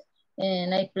flowers,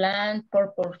 and I plant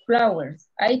purple flowers.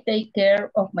 I take care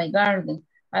of my garden.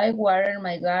 I water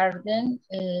my garden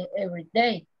every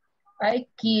day. I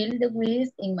kill the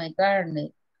weeds in my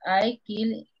garden. I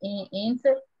kill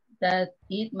insects that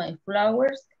eat my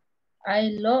flowers. I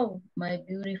love my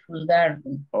beautiful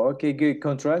garden. Okay, good.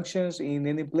 Contractions in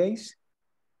any place?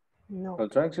 No.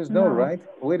 Contractions? No, right?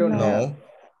 We don't have.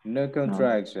 No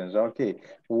contractions. Okay.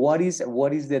 What is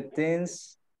the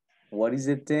tense? What is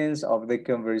the tense of the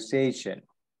conversation?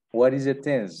 What is the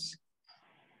tense?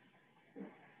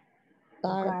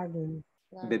 Garden.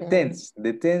 The tense.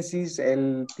 The tense is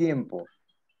el tiempo.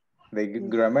 The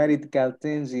grammatical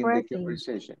tense in the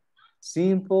conversation.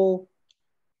 Simple.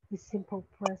 Simple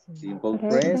present. Simple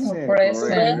present. Correct.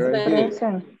 Very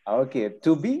good. Okay.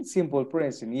 To be simple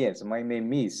present. Yes. My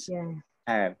name is. Yeah.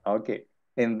 And okay.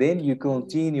 And then you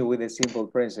continue with the simple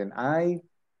present. I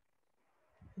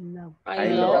love. I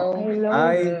love.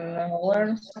 I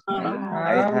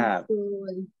have. I have.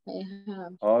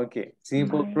 Okay.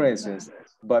 Simple present,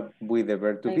 but with the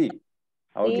verb to be.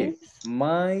 Okay.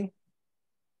 My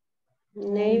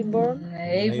Neighbor.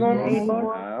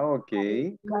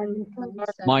 Okay.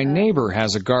 My neighbor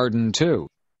has a garden too.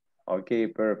 Okay,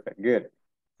 perfect. Good.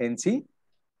 And see?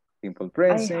 Simple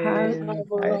present. I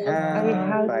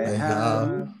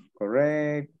have.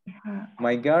 Correct.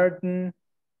 My garden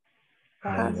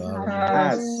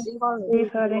has.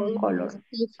 Different colors.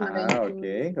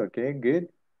 Okay, okay, good.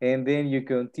 And then you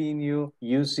continue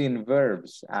using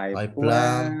verbs. I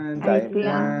plant,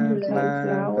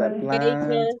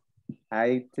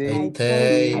 I take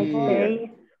care.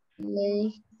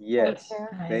 Yes,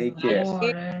 take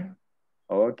care.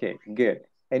 Okay, good.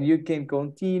 And you can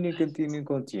continue.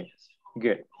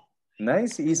 Good.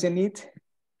 Nice, isn't it?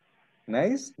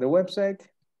 Nice, the website?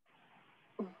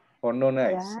 Or no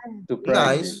nice? To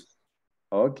practice.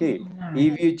 Okay,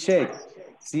 if you check,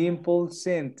 simple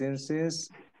sentences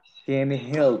can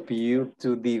help you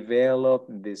to develop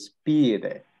the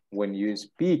speed when you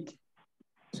speak.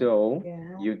 So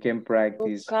you can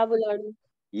practice. Vocabulary.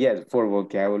 Yes, for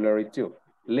vocabulary too.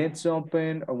 Let's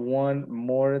open one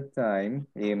more time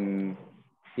in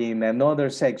another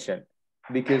section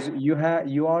because you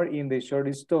are in the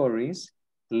short stories.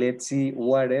 Let's see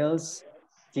what else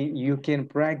you can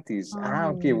practice.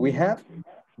 Okay, we have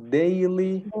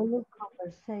daily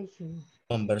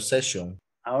Conversation.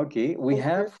 Okay, we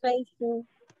have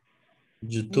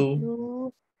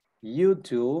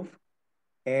YouTube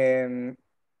and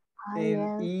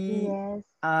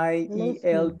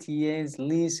IELTS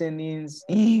listenings.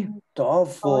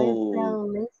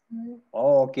 TOEFL.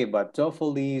 Oh, okay, but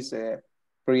TOEFL is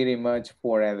pretty much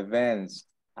for advanced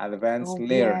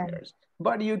learners.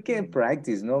 But you can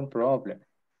practice, no problem.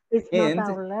 It's not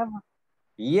our level.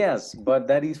 Yes, but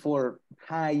that is for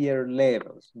higher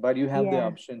levels. But you have the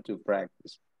option to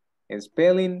practice. And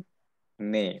spelling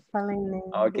name.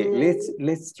 Okay,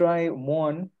 let's try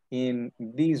one in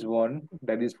this one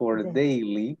that is for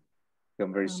daily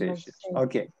conversations.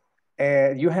 Okay,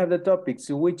 you have the topics.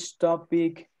 Which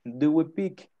topic do we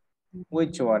pick?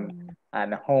 Which one?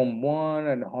 And home one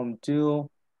and home two.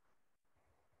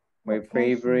 My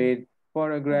favorite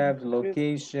photographs,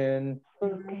 location,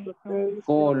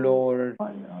 color,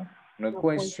 no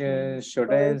questions,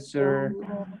 short answer,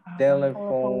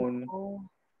 telephone.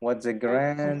 What's a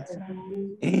grant?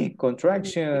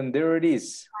 Contraction, there it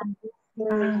is.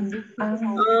 Or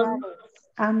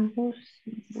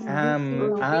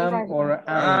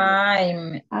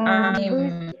I'm.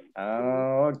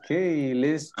 Okay,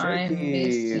 let's check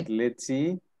it. Let's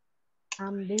see.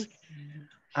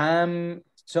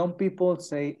 Some people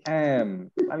say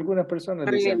am. Algunas personas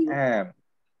dicen am.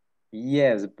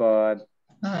 Yes, but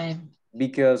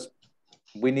because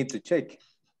we need to check.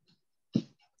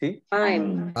 See?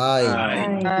 I'm.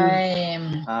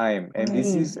 And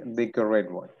this is the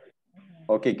correct one.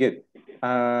 Okay, good.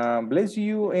 Bless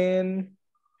you, and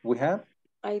we have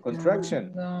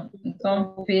contraction.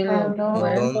 Don't feel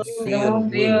well.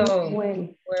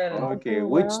 Okay,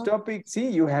 which topic? See,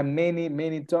 you have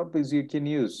many topics you can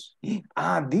use.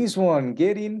 This one,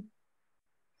 getting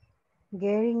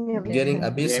Getting a Getting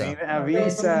a visa. visa. Getting a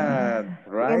visa,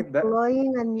 right?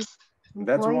 Employing a new,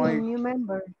 That's why,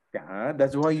 member.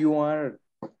 that's why you are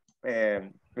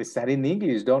studying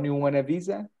English. Don't you want a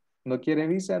visa? ¿No quiere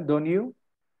visa? Don't you?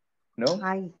 No?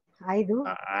 I do.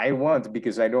 I want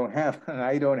because I don't have,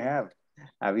 I don't have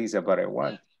a visa, but I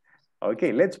want.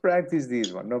 Okay, let's practice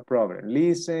this one. No problem.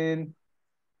 Listen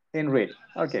and read.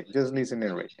 Okay, just listen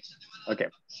and read. Okay,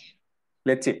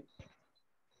 let's see.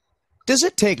 Does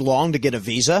it take long to get a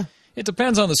visa? It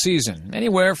depends on the season,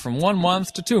 anywhere from 1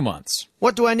 month to 2 months.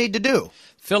 What do I need to do?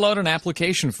 Fill out an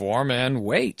application form and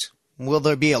wait. Will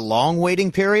there be a long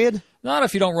waiting period? Not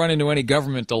if you don't run into any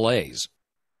government delays.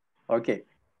 Okay,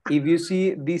 if you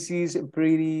see, this is a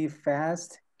pretty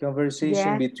fast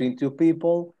conversation between two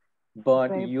people, but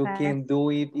Very you fast. can do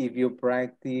it if you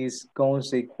practice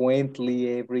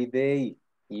consequently every day.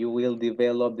 You will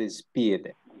develop the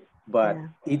speed. But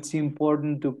it's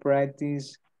important to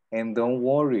practice, and don't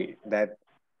worry that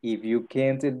if you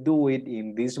can't do it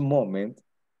in this moment,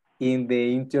 in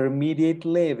the intermediate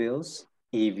levels,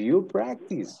 if you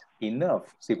practice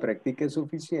enough, si practica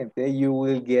suficiente, you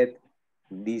will get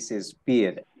this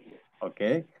speed,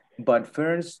 okay? But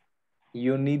first,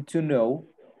 you need to know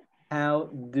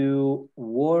how do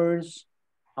words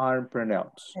are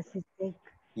pronounced.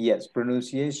 Yes,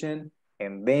 pronunciation,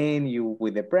 and then you,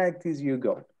 with the practice, you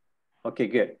go. Okay,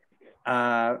 good.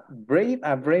 A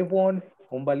brave one,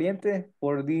 un valiente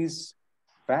for this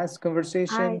fast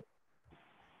conversation.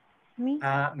 Me?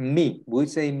 Me, we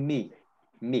say me.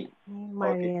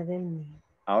 Maria Delmi.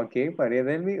 Okay, Maria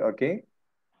Delmi, okay.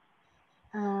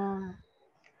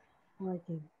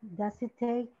 Okay. Does it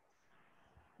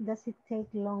take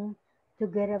long to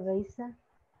get a visa?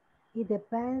 It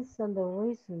depends on the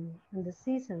reason and the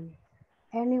season.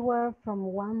 Anywhere from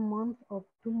 1 month or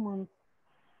 2 months.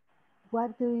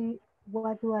 What do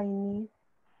I need?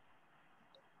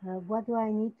 What do I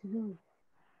need to do?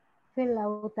 Fill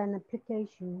out an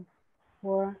application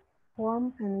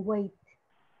form and wait.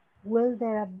 Will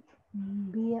there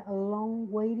be a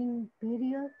long waiting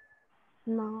period?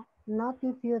 No, not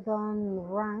if you don't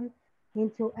run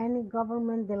into any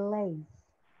government delays.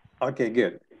 Okay,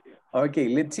 good. Okay,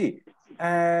 let's see.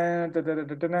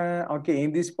 Okay,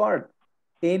 in this part,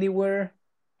 anywhere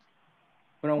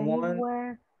from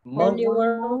Anywhere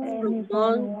one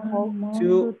month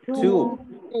to two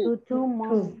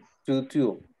months. to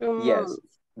two. Yes,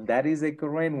 that is the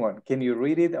correct one. Can you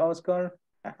read it, Oscar?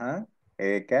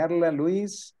 Carla,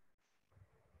 Luis?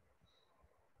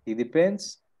 It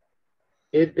depends?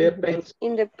 It depends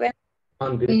It depends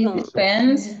on the It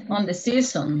depends on the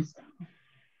season.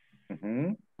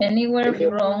 Anywhere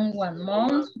from 1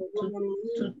 month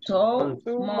to 12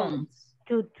 months.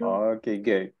 Okay,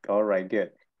 good. All right,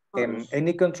 good.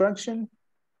 Any contraction?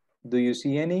 Do you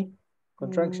see any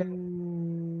contraction?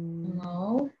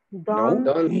 No. No?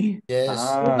 Yes.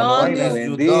 Not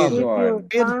even this one.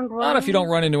 Not if you don't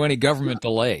run into any government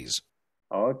delays.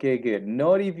 Okay, good.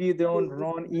 Not if you don't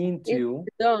run into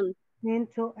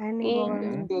any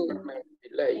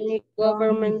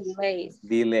government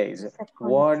delays.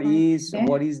 What is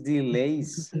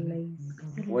delays?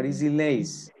 What is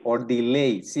delays? Or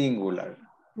delay, singular?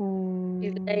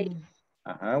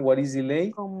 What is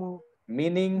delay?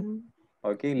 Meaning?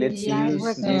 Okay, let's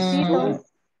use this tool.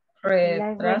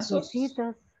 Retrasos.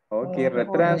 Okay,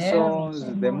 retrasos,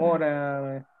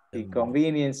 demora,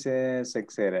 inconveniences,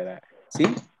 etc.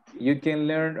 See, you can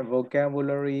learn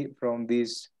vocabulary from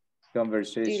this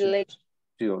conversation.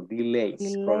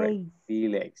 Delays, correct.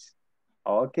 Delays.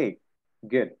 Okay,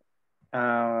 good.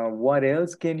 What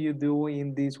else can you do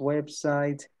in this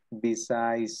website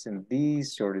besides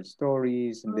these short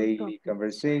stories, daily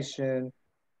conversation?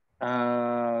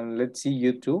 Let's see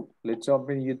YouTube. Let's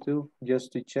open YouTube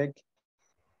just to check.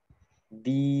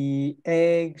 The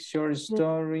egg short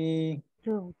story.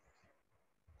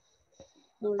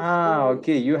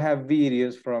 Okay, you have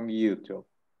videos from YouTube.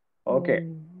 Okay,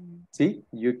 see,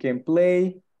 you can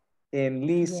play and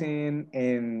listen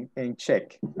and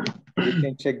check. You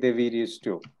can check the videos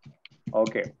too.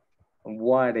 Okay,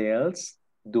 what else?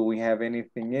 Do we have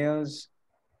anything else?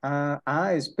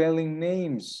 Spelling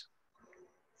names.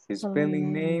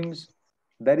 Spelling names.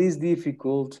 That is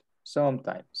difficult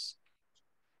sometimes.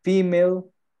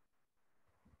 Female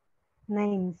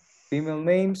names. Female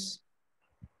names.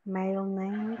 Male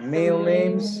names. Male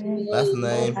names. Last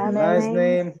name. Last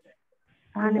name.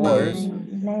 Or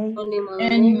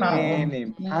animal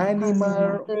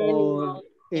or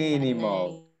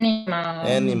animal.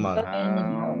 Animal.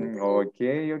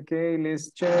 Okay,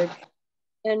 let's check.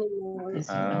 Animal.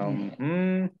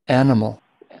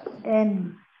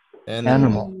 And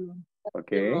Animal.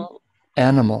 Okay.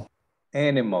 Animal.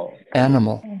 Animal.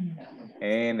 Animal.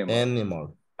 Animal.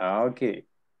 Animal. Okay.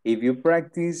 If you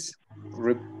practice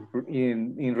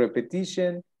in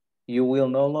repetition, you will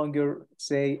no longer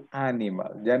say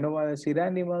animal. Ya no va a decir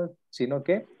animal, sino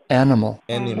que Animal.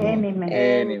 Animal.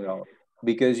 animal.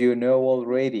 Because you know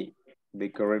already the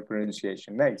correct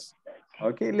pronunciation. Nice.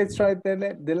 Okay, let's try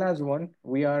the last one.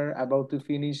 We are about to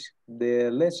finish the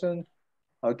lesson.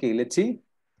 Okay, let's see.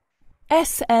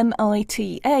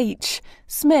 Smith.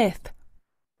 Smith.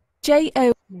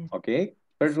 J-O. Okay,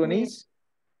 first one is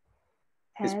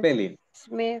spelling.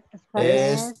 Smith.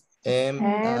 S-M-I-T-H.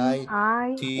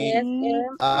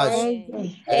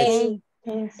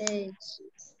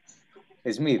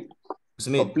 Smith.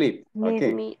 Smith. Complete.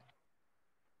 Okay. Smith.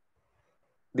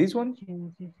 This one?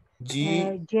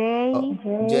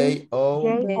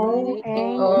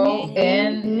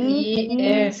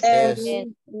 J-O-N-E-S.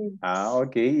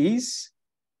 Okay. Is?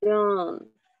 John.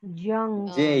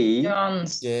 J.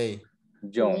 Jones.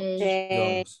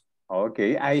 Jones.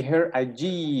 Okay. I heard a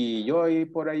G. Yo oí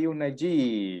por ahí una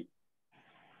G.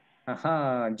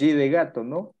 Ajá. G de gato,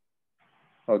 ¿no?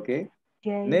 Okay.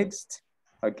 Next.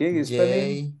 Okay.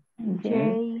 Spelling.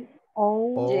 J-O-H-S-O-M.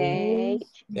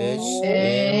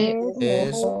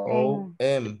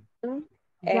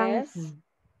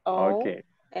 Okay.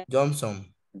 Johnson.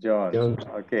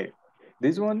 Okay.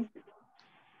 This one?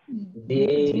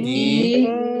 D-A-I-U.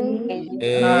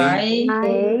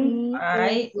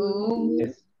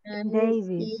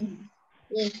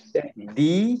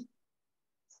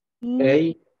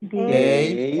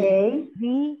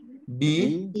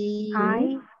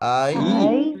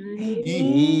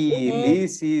 D-A-B-I-E.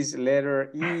 This is letter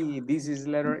E. This is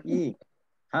letter E.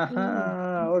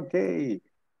 Haha, okay.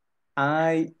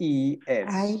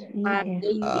 I-E-S.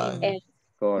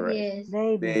 Correct.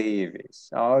 Davis.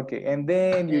 Okay, and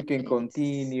then you can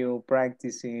continue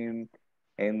practicing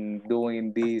and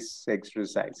doing these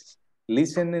exercises.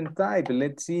 Listen and type.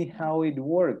 Let's see how it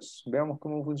works. Veamos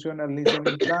cómo funciona listen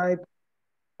and type.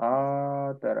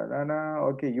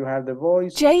 Okay, you have the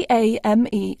voice. James.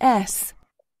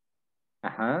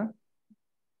 Uh-huh.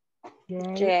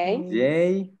 James.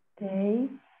 James.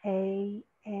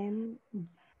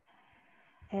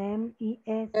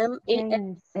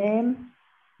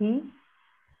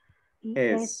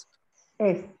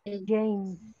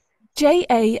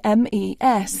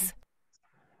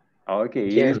 Okay,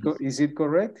 is it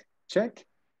correct? Check.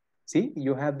 See,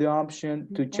 you have the option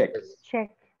to check.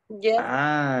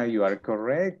 Yes. You are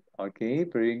correct. Okay,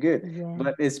 very good. Yeah.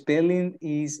 But spelling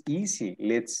is easy.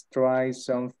 Let's try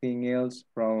something else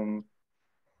from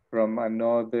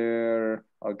another,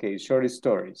 okay, short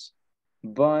stories.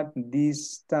 But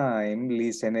this time,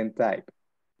 listen and type.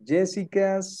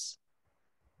 Jessica's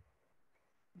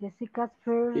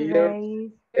first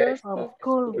days of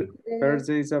school. First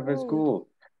days of school.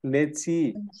 Let's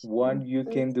see what you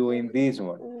can do in this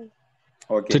one.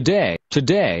 Okay.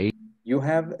 Today. You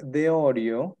have the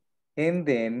audio, and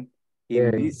then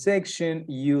in this section,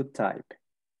 you type.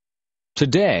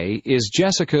 Today is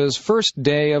Jessica's first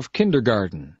day of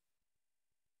kindergarten.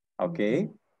 Okay.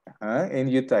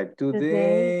 And you type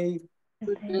today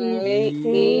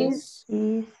is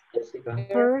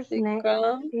first name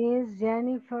is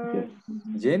Jennifer.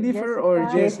 Jennifer or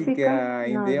Jessica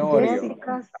in the audio?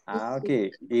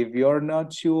 Okay. If you're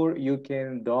not sure, you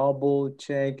can double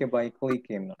check by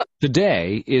clicking.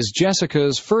 Today is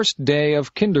Jessica's first day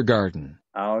of kindergarten.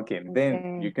 Okay,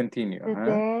 then you continue.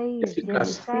 Today is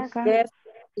Jessica's contraction.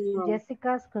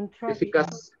 Jessica's first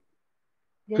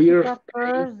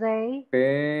day.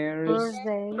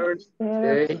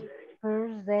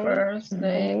 First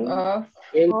day of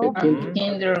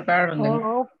kindergarten.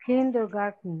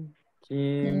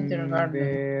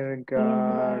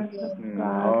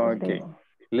 Okay,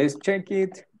 let's check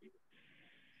it.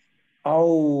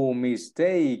 Oh,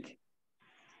 mistake.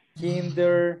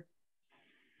 Kindergarten.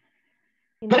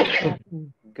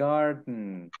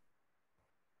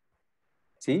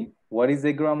 See, what is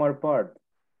the grammar part?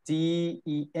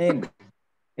 T-E-N.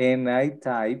 And I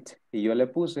typed, y yo le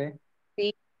puse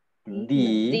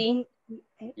D-E-N.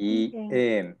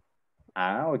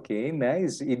 Okay,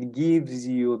 nice. It gives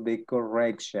you the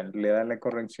correction. Le da la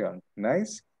corrección.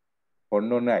 Nice or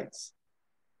no nice?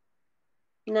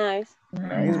 Nice.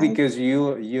 Nice, because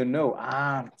you know,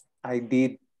 I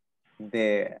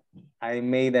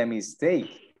made a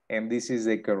mistake, and this is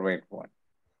the correct one.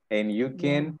 And you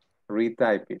can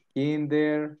retype it.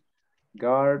 Kindergarten.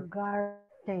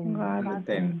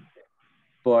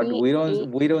 But we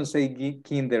don't say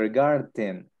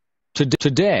kindergarten.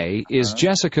 Today is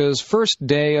Jessica's first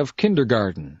day of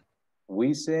kindergarten.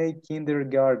 We say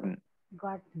kindergarten.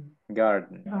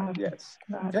 Garden. Yes.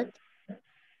 Check.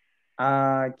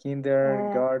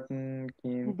 Kindergarten,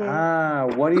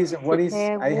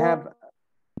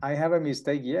 I have a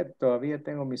mistake yet. Todavía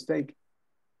tengo mistake.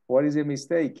 What is the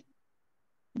mistake?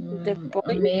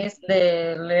 Miss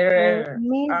the letter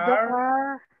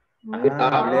R.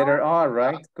 Letter R,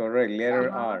 right? Correct,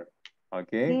 letter R.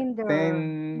 Okay.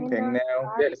 And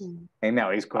now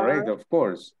it's correct, of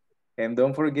course. And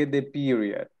don't forget the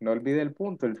period. No olvide el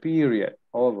punto, el period,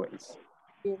 always.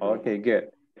 Okay,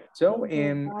 good. So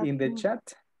in the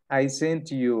chat, I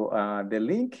sent you the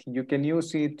link. You can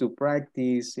use it to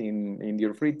practice in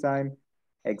your free time,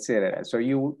 etc. So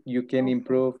you can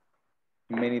improve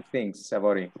many things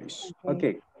about English.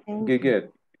 Okay, good.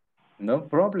 No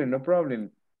problem, no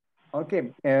problem.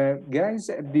 Okay, guys,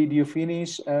 did you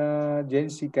finish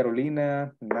Jency,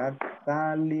 Carolina,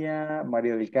 Natalia,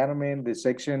 Maria del Carmen, the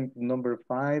section number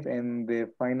 5 and the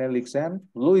final exam?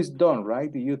 Louis done, right?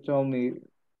 You told me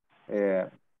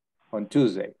on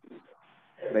Tuesday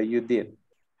that you did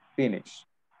finish.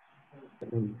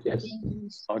 Yes.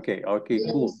 Okay,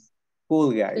 cool.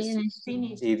 Cool, guys.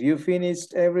 Finish. If you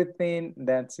finished everything,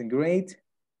 that's great.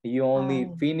 You only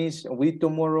finish,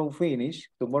 tomorrow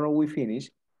we finish,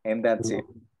 and that's it.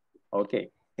 Okay,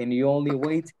 and you only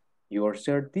wait your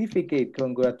certificate.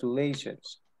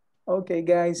 Congratulations. Okay,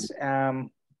 guys, 5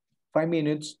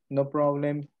 minutes, no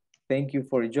problem. Thank you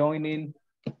for joining.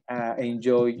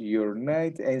 Enjoy your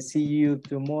night and see you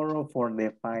tomorrow for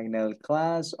the final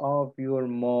class of your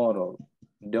model.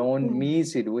 Don't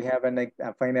miss it. We have a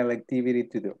final activity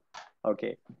to do.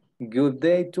 Okay, good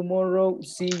day tomorrow.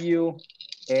 See you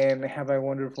and have a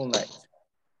wonderful night.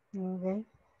 Okay.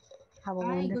 Have a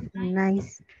wonderful night.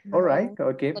 All right.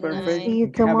 Okay, Good perfect. night. See you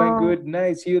Have a tomorrow. good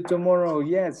night. See you tomorrow.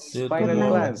 Yes, See you final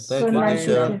tomorrow. class. Thank you, night,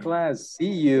 teacher. Final class.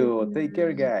 See you. Take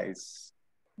care, guys.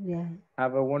 Yeah.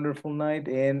 Have a wonderful night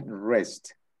and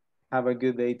rest. Have a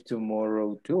good day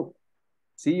tomorrow too.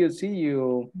 See you.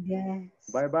 Yes.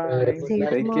 Bye-bye. See you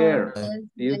Take tomorrow. care.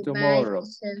 See you tomorrow.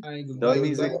 Don't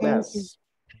miss the class.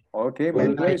 Okay, my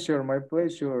pleasure.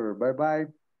 Bye-bye.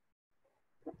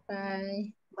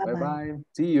 Bye. Bye-bye.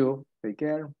 See you. Take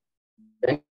care.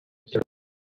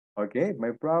 Okay,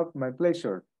 my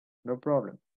pleasure. No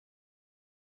problem.